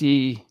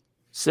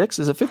 56.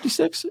 Is it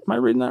 56? Am I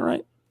reading that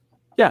right?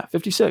 Yeah,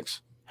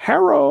 56.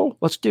 Harrow.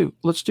 Let's do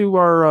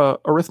our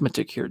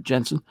arithmetic here,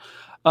 Jensen.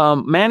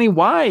 Manny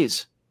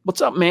Wise. What's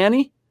up,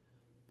 Manny?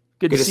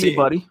 Good to see you,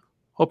 buddy.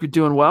 Hope you're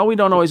doing well. We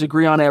don't always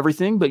agree on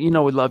everything, but we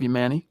love you,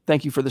 Manny.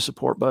 Thank you for the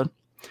support, bud.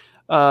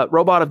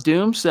 Robot of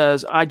Doom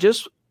says, I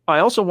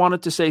also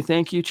wanted to say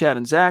thank you, Chad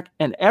and Zach,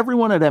 and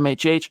everyone at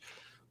MHH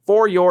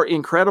for your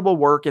incredible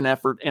work and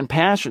effort and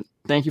passion.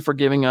 Thank you for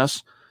giving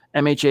us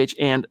MHH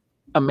and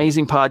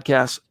amazing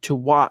podcasts to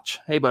watch.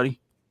 Hey, buddy.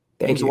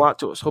 Thanks a lot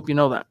to us. Hope you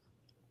know that.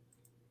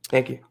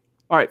 Thank you.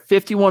 All right,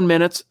 51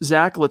 minutes.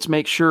 Zach, let's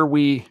make sure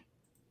we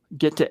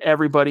get to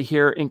everybody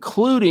here,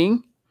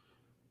 including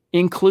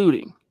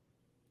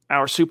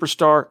our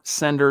superstar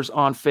senders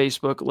on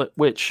Facebook,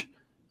 which,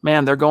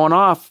 man, they're going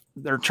off.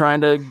 They're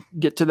trying to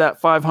get to that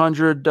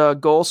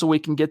 500 goal so we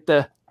can get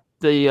the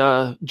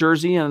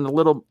jersey and the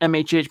little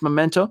MHH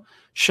memento.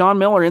 Sean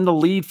Miller in the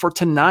lead for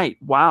tonight.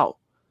 Wow.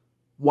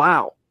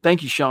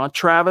 Thank you, Sean.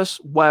 Travis,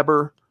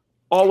 Weber,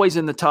 always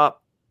in the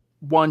top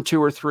 1,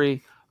 2, or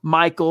 3.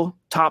 Michael,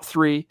 top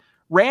 3.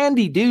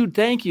 Randy, dude,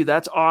 thank you.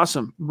 That's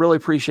awesome. Really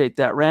appreciate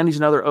that. Randy's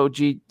another OG.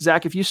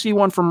 Zach, if you see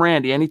one from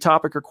Randy, any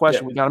topic or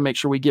question, we got to make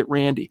sure we get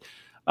Randy.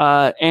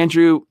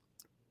 Andrew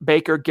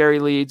Baker, Gary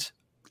Leeds,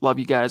 love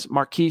you guys.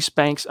 Marquise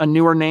Banks, a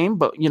newer name,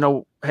 but,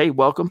 hey,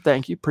 welcome.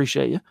 Thank you.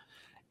 Appreciate you.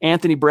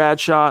 Anthony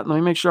Bradshaw. Let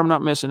me make sure I'm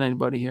not missing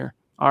anybody here.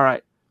 All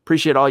right.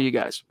 Appreciate all you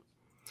guys.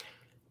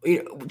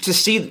 To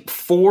see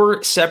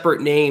 4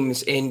 separate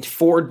names in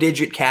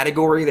 4-digit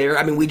category there.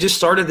 I mean, we just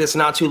started this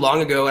not too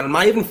long ago, and I'm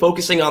not even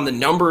focusing on the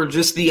number,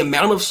 just the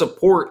amount of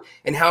support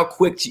and how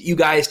quick you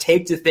guys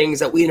take to things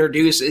that we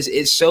introduce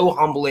is so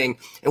humbling,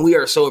 and we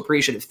are so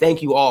appreciative.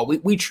 Thank you all.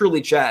 We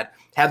truly, Chad,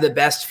 have the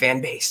best fan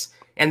base,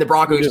 and the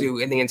Broncos do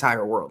in the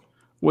entire world.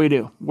 We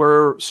do.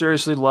 We're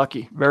seriously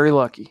lucky, very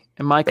lucky.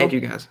 And Michael, thank you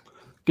guys.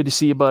 Good to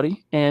see you,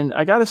 buddy. And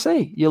I got to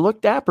say, you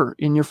look dapper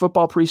in your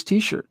Football Priest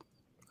t-shirt.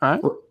 All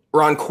right.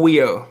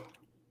 Ronquillo.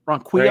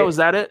 Right? Is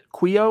that it?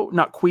 Quio?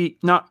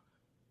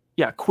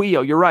 Yeah,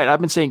 Quio. You're right. I've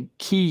been saying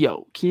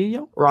Quio.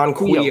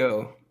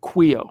 Ronquillo.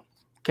 Quio.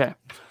 Okay.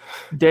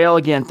 Dale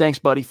again. Thanks,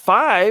 buddy.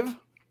 $5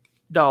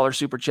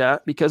 super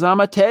chat because I'm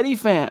a Teddy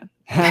fan.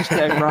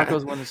 Hashtag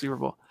Broncos win the Super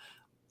Bowl.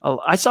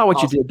 Oh, I saw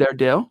what you did there,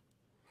 Dale.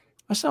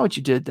 I saw what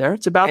you did there.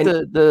 It's about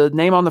the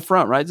name on the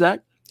front, right,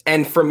 Zach?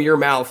 And from your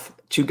mouth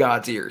to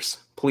God's ears.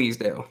 Please,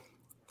 Dale.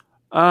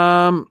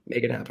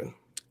 Make it happen.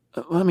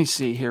 Let me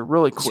see here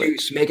really quick.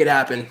 Zeus, make it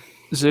happen.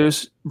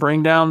 Zeus,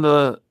 bring down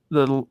the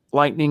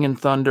lightning and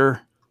thunder.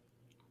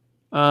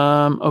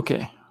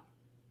 Okay.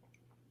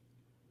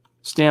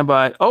 Stand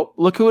by. Oh,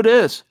 look who it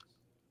is.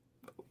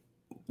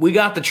 We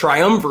got the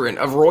triumvirate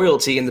of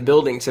royalty in the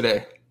building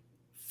today.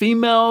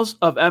 Females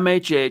of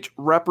MHH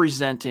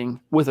representing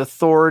with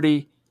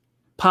authority.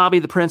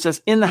 Pobby the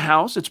princess in the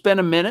house. It's been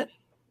a minute.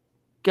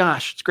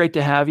 Gosh, it's great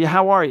to have you.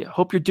 How are you?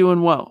 Hope you're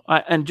doing well.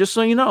 And just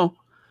so you know,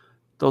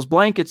 those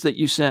blankets that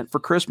you sent for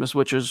Christmas,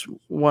 which is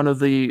one of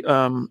the,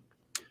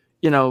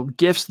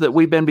 gifts that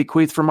we've been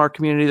bequeathed from our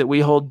community that we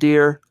hold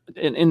dear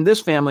in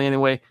this family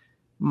anyway.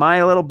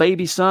 My little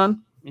baby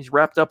son, he's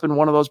wrapped up in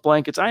one of those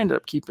blankets. I ended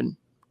up keeping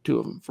 2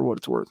 of them for what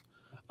it's worth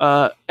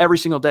every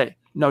single day.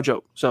 No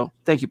joke. So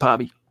thank you,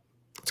 Pobby.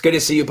 It's good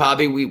to see you,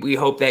 Bobby. We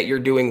hope that you're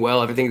doing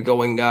well. Everything's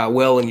going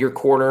well in your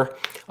corner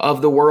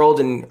of the world,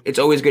 and it's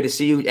always good to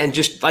see you. And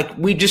just like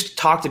we just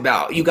talked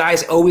about, you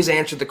guys always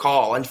answer the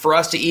call, and for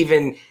us to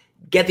even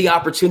get the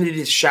opportunity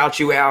to shout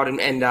you out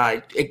and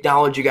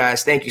acknowledge you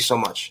guys, thank you so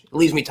much. It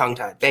leaves me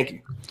tongue-tied. Thank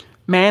you.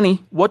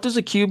 Manny, what does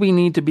a QB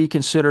need to be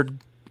considered?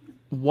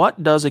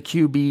 What does a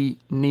QB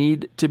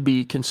need to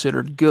be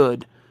considered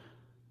good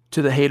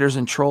to the haters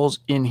and trolls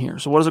in here?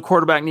 So what does a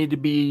quarterback need to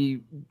be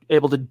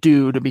able to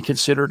do to be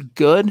considered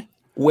good?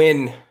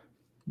 Win.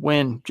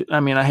 I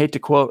mean, I hate to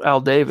quote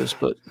Al Davis,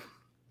 but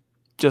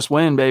just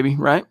win, baby,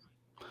 right?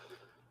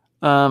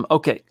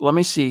 Okay, let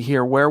me see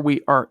here where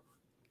we are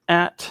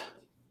at.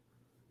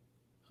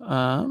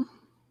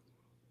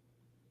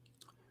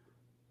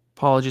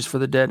 Apologies for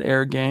the dead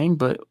air, gang,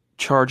 but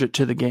charge it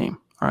to the game.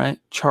 All right,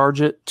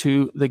 charge it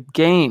to the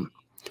game.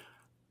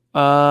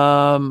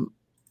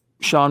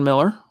 Sean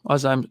Miller,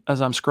 as I'm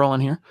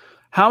scrolling here,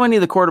 how many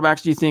of the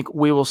quarterbacks do you think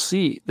we will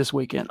see this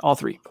weekend? All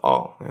three.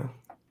 Oh,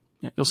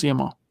 Yeah, you'll see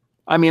them all.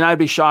 I mean, I'd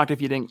be shocked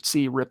if you didn't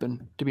see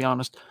Rippon, to be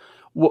honest.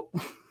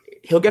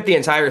 He'll get the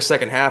entire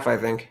second half, I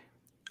think.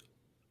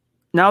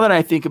 Now that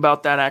I think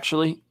about that,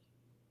 actually,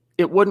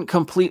 it wouldn't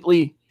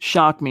completely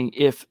shock me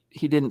if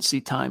he didn't see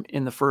time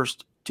in the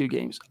first two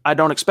games. I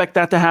don't expect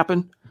that to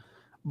happen,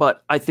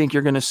 but I think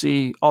you're going to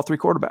see all three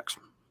quarterbacks.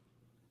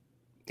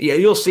 Yeah,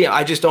 you'll see.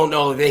 I just don't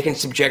know if they can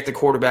subject the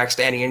quarterbacks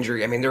to any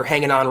injury. I mean, they're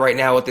hanging on right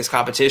now with this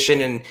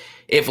competition, and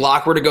if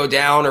Locke were to go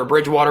down or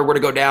Bridgewater were to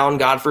go down,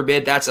 God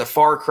forbid, that's a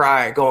far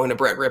cry going to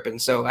Brett Rippon.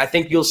 So I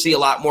think you'll see a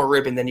lot more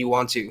Rippon than you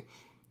want to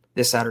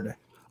this Saturday.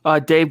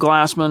 Dave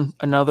Glassman,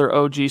 another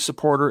OG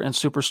supporter and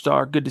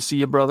superstar. Good to see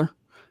you, brother.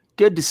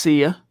 Good to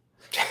see you.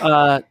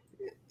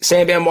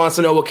 Sam Bam wants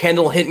to know, will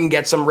Kendall Hinton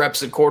get some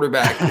reps at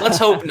quarterback? Let's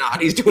hope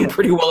not. He's doing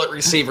pretty well at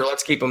receiver.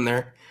 Let's keep him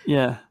there.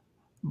 Yeah.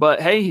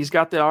 But, hey, he's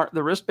got the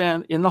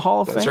wristband in the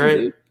Hall of Fame. That's right.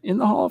 Dude. In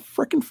the Hall of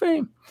freaking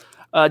Fame.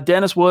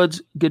 Dennis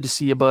Woods, good to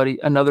see you, buddy.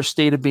 Another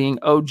state of being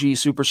OG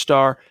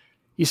superstar.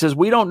 He says,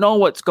 we don't know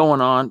what's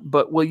going on,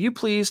 but will you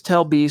please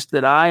tell Beast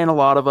that I and a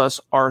lot of us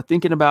are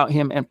thinking about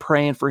him and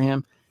praying for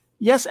him?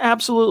 Yes,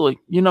 absolutely.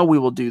 You know we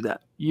will do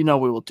that.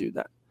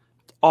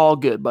 All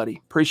good,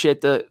 buddy. Appreciate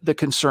the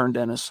concern,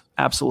 Dennis.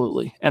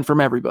 Absolutely. And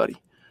from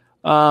everybody.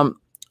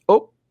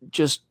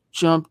 Just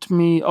jumped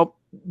me. Oh,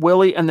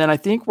 Willie. And then I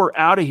think we're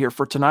out of here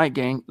for tonight,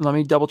 gang. Let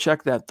me double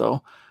check that,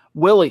 though.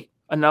 Willie,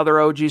 another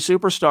OG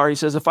superstar. He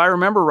says, if I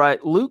remember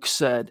right, Luke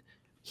said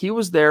he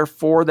was there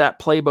for that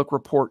playbook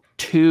report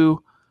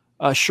too.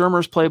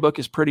 Shermer's playbook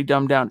is pretty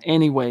dumbed down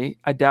anyway.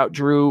 I doubt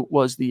Drew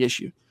was the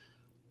issue.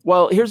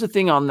 Well, here's the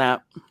thing on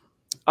that.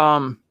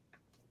 Shermer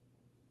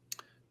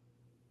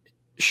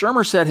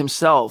said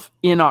himself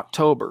in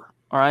October,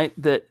 all right,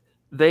 that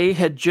they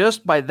had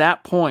just by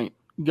that point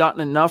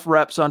gotten enough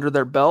reps under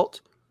their belt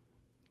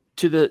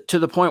to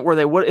the point where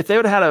they would, if they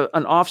would have had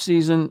an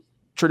off-season,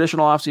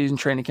 traditional off-season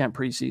training camp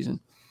preseason,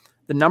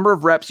 the number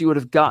of reps you would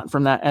have gotten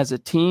from that as a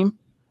team,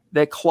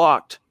 they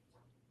clocked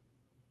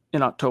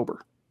in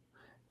October.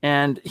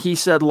 And he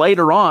said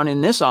later on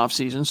in this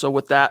offseason, so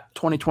with that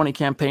 2020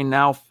 campaign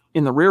now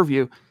in the rear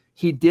view,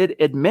 he did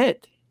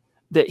admit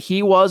that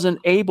he wasn't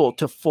able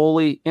to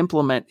fully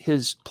implement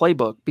his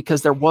playbook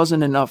because there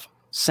wasn't enough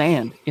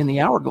sand in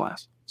the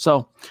hourglass.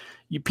 So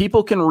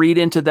people can read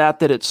into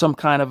that it's some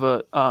kind of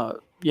a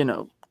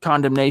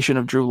condemnation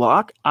of Drew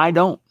Lock. I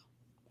don't.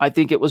 I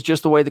think it was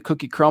just the way the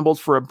cookie crumbled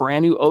for a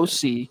brand new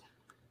OC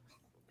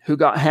who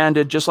got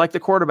handed, just like the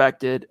quarterback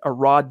did, a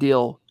raw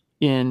deal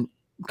in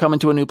coming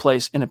to a new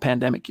place in a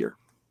pandemic year.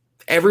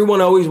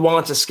 Everyone always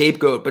wants a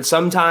scapegoat, but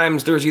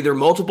sometimes there's either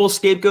multiple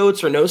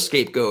scapegoats or no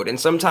scapegoat. And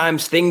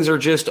sometimes things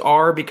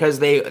are because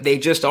they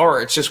just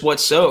are. It's just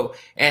what's so.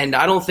 And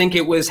I don't think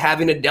it was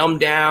having to dumb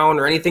down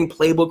or anything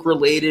playbook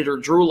related or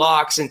Drew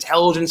Lock's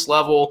intelligence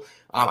level.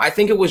 I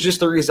think it was just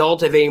the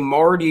result of a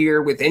marred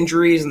year with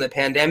injuries and the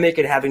pandemic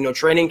and having no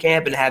training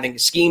camp and having a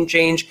scheme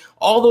change.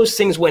 All those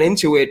things went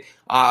into it.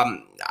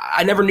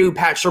 I never knew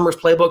Pat Shurmur's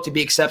playbook to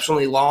be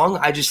exceptionally long.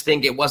 I just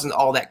think it wasn't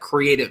all that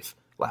creative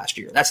last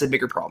year. That's the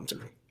bigger problem to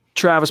me.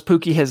 Travis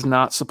Pookie has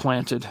not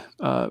supplanted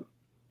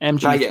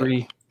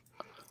MG3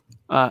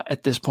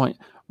 at this point.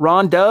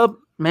 Ron Dub,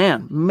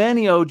 man,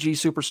 many OG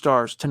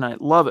superstars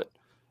tonight. Love it.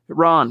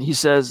 Ron, he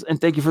says,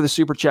 and thank you for the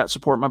super chat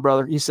support, my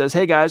brother. He says,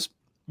 hey, guys,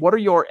 what are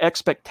your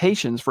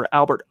expectations for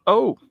Albert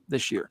O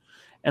this year?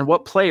 And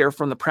what player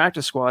from the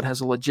practice squad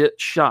has a legit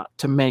shot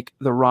to make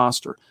the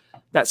roster?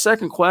 That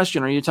second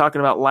question, are you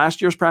talking about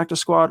last year's practice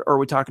squad, or are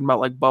we talking about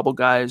like bubble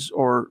guys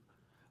or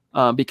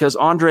because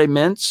Andre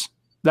Mintz,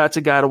 that's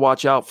a guy to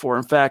watch out for.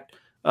 In fact,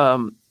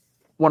 one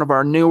of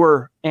our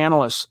newer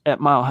analysts at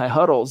Mile High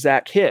Huddle,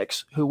 Zach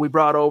Hicks, who we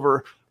brought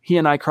over, he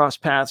and I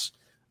crossed paths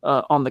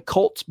on the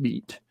Colts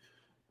beat.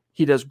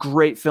 He does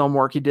great film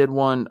work. He did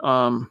one,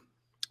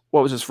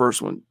 what was his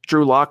first one?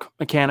 Drew Lock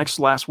Mechanics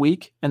last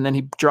week. And then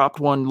he dropped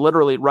one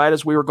literally right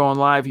as we were going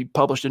live. He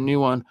published a new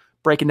one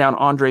breaking down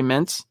Andre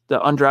Mintz, the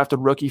undrafted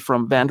rookie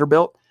from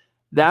Vanderbilt.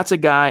 That's a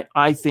guy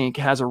I think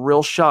has a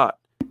real shot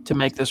to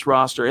make this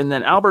roster. And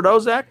then Albert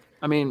Ozak,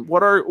 I mean,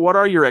 what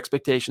are your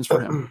expectations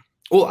for him?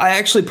 Well, I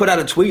actually put out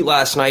a tweet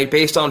last night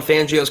based on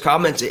Fangio's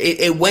comments.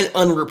 It went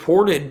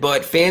unreported,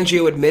 but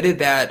Fangio admitted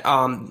that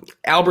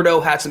Alberto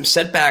had some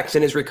setbacks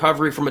in his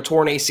recovery from a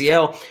torn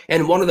ACL,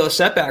 and one of those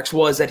setbacks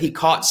was that he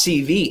caught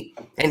CV,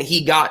 and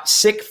he got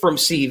sick from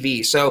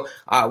CV. So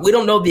we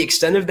don't know the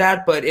extent of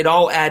that, but it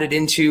all added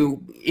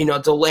into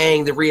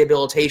delaying the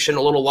rehabilitation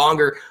a little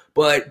longer.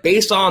 But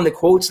based on the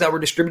quotes that were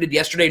distributed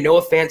yesterday,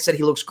 Noah Fant said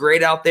he looks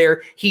great out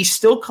there. He's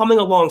still coming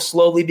along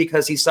slowly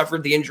because he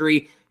suffered the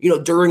injury,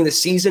 during the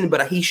season,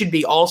 but he should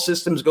be all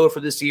systems go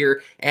for this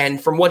year.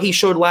 And from what he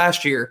showed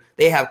last year,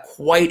 they have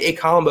quite a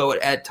combo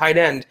at tight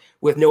end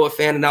with Noah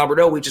Fant and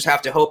Alberto. We just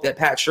have to hope that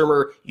Pat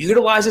Shurmur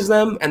utilizes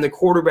them and the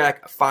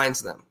quarterback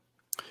finds them.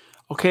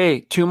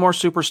 Okay, 2 more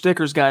super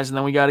stickers, guys, and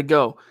then we got to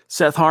go.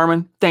 Seth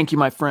Harmon, thank you,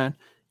 my friend.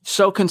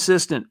 So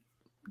consistent.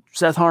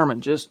 Seth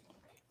Harmon, just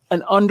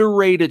an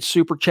underrated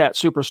super chat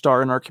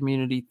superstar in our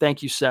community.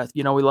 Thank you, Seth.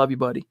 We love you,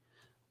 buddy.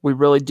 We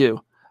really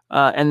do.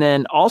 And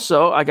then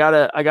also, I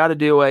gotta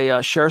do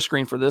a share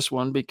screen for this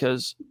one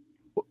because,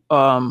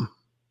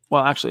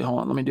 actually,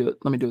 hold on. Let me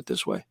do it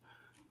this way.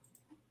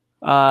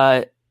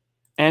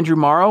 Andrew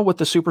Morrow with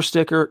the super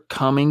sticker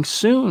coming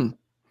soon.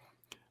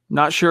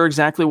 Not sure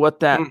exactly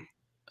what that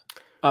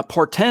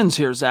portends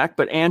here, Zach.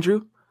 But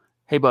Andrew,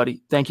 hey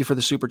buddy, thank you for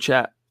the super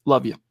chat.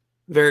 Love you.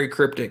 Very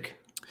cryptic.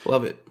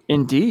 Love it.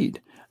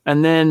 Indeed.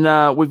 And then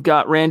we've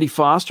got Randy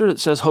Foster that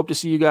says, hope to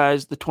see you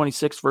guys the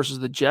 26th versus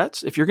the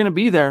Jets. If you're going to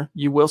be there,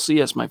 you will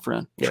see us, my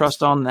friend. Yes.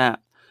 Trust on that.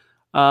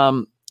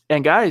 And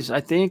guys, I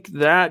think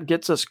that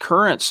gets us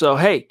current. So,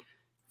 hey,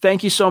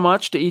 thank you so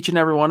much to each and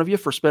every one of you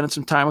for spending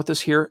some time with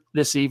us here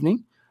this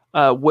evening.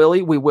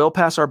 Willie, we will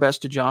pass our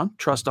best to John.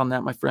 Trust on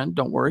that, my friend.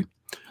 Don't worry.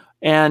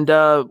 And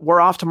we're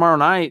off tomorrow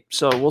night,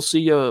 so we'll see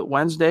you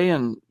Wednesday.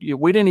 And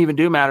we didn't even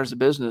do matters of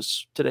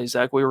business today,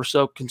 Zach. We were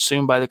so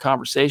consumed by the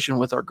conversation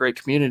with our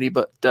great community.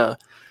 But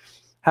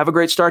have a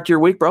great start to your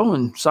week, bro,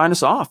 and sign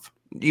us off.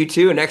 You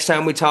too. Next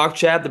time we talk,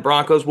 Chad, the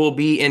Broncos will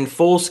be in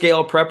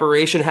full-scale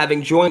preparation,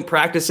 having joint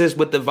practices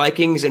with the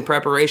Vikings in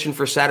preparation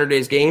for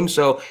Saturday's game.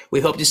 So we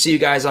hope to see you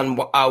guys on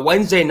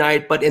Wednesday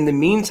night. But in the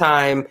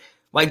meantime,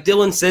 like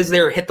Dylan says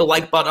there, hit the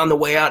like button on the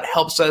way out.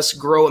 Helps us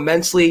grow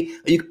immensely.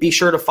 You can be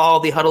sure to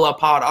follow the Huddle Up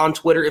Pod on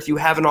Twitter if you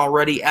haven't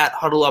already, at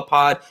Huddle Up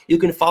Pod. You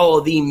can follow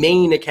the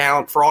main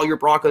account for all your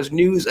Broncos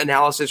news,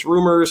 analysis,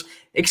 rumors,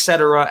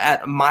 etc.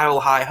 at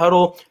Mile High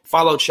Huddle.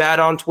 Follow Chad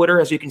on Twitter,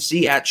 as you can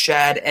see, at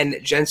Chad and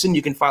Jensen.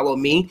 You can follow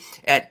me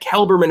at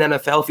Kelberman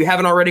NFL. If you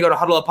haven't already, go to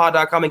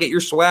huddleuppod.com and get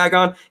your swag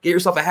on. Get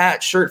yourself a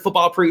hat, shirt,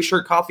 football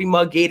pre-shirt, coffee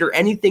mug, gator,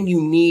 anything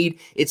you need.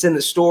 It's in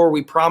the store.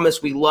 We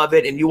promise we love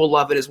it, and you will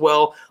love it as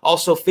well.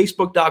 Also,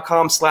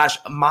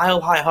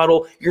 facebook.com/Mile High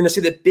Huddle. You're going to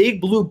see the big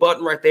blue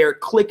button right there.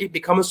 Click it,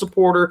 become a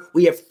supporter.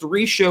 We have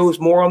 3 shows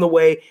more on the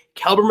way.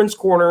 Kelberman's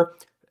Corner,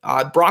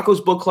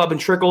 Broncos Book Club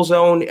and Trickle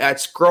Zone.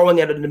 It's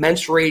growing at an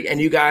immense rate, and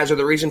you guys are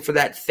the reason for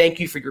that. Thank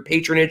you for your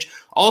patronage.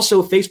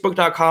 Also,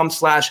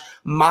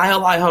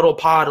 facebook.com/Mile High Huddle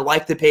Pod.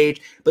 Like the page.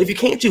 But if you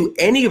can't do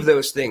any of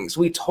those things,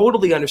 we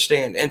totally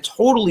understand and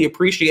totally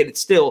appreciate it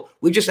still.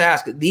 We just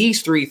ask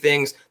these 3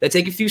 things that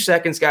take a few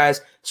seconds,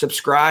 guys.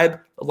 Subscribe,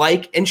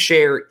 like, and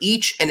share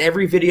each and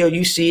every video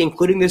you see,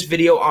 including this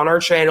video on our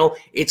channel.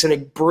 It's going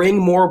to bring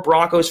more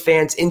Broncos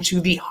fans into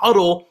the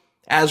huddle,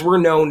 as we're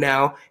known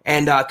now,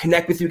 and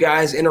connect with you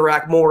guys,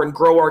 interact more, and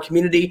grow our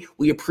community.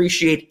 We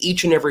appreciate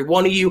each and every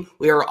one of you.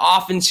 We are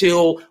off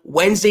until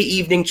Wednesday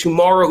evening.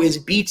 Tomorrow is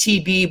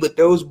BTB with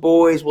those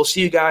boys. We'll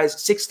see you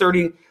guys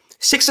 6:30,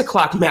 6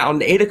 o'clock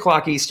Mountain, 8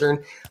 o'clock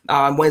Eastern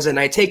on Wednesday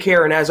night. Take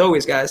care, and as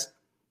always, guys,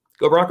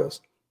 go Broncos.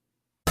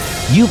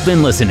 You've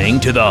been listening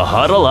to the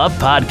Huddle Up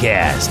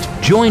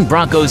Podcast. Join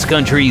Broncos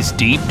Country's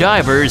deep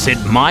divers at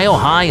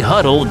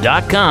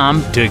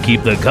milehighhuddle.com to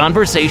keep the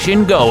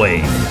conversation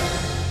going.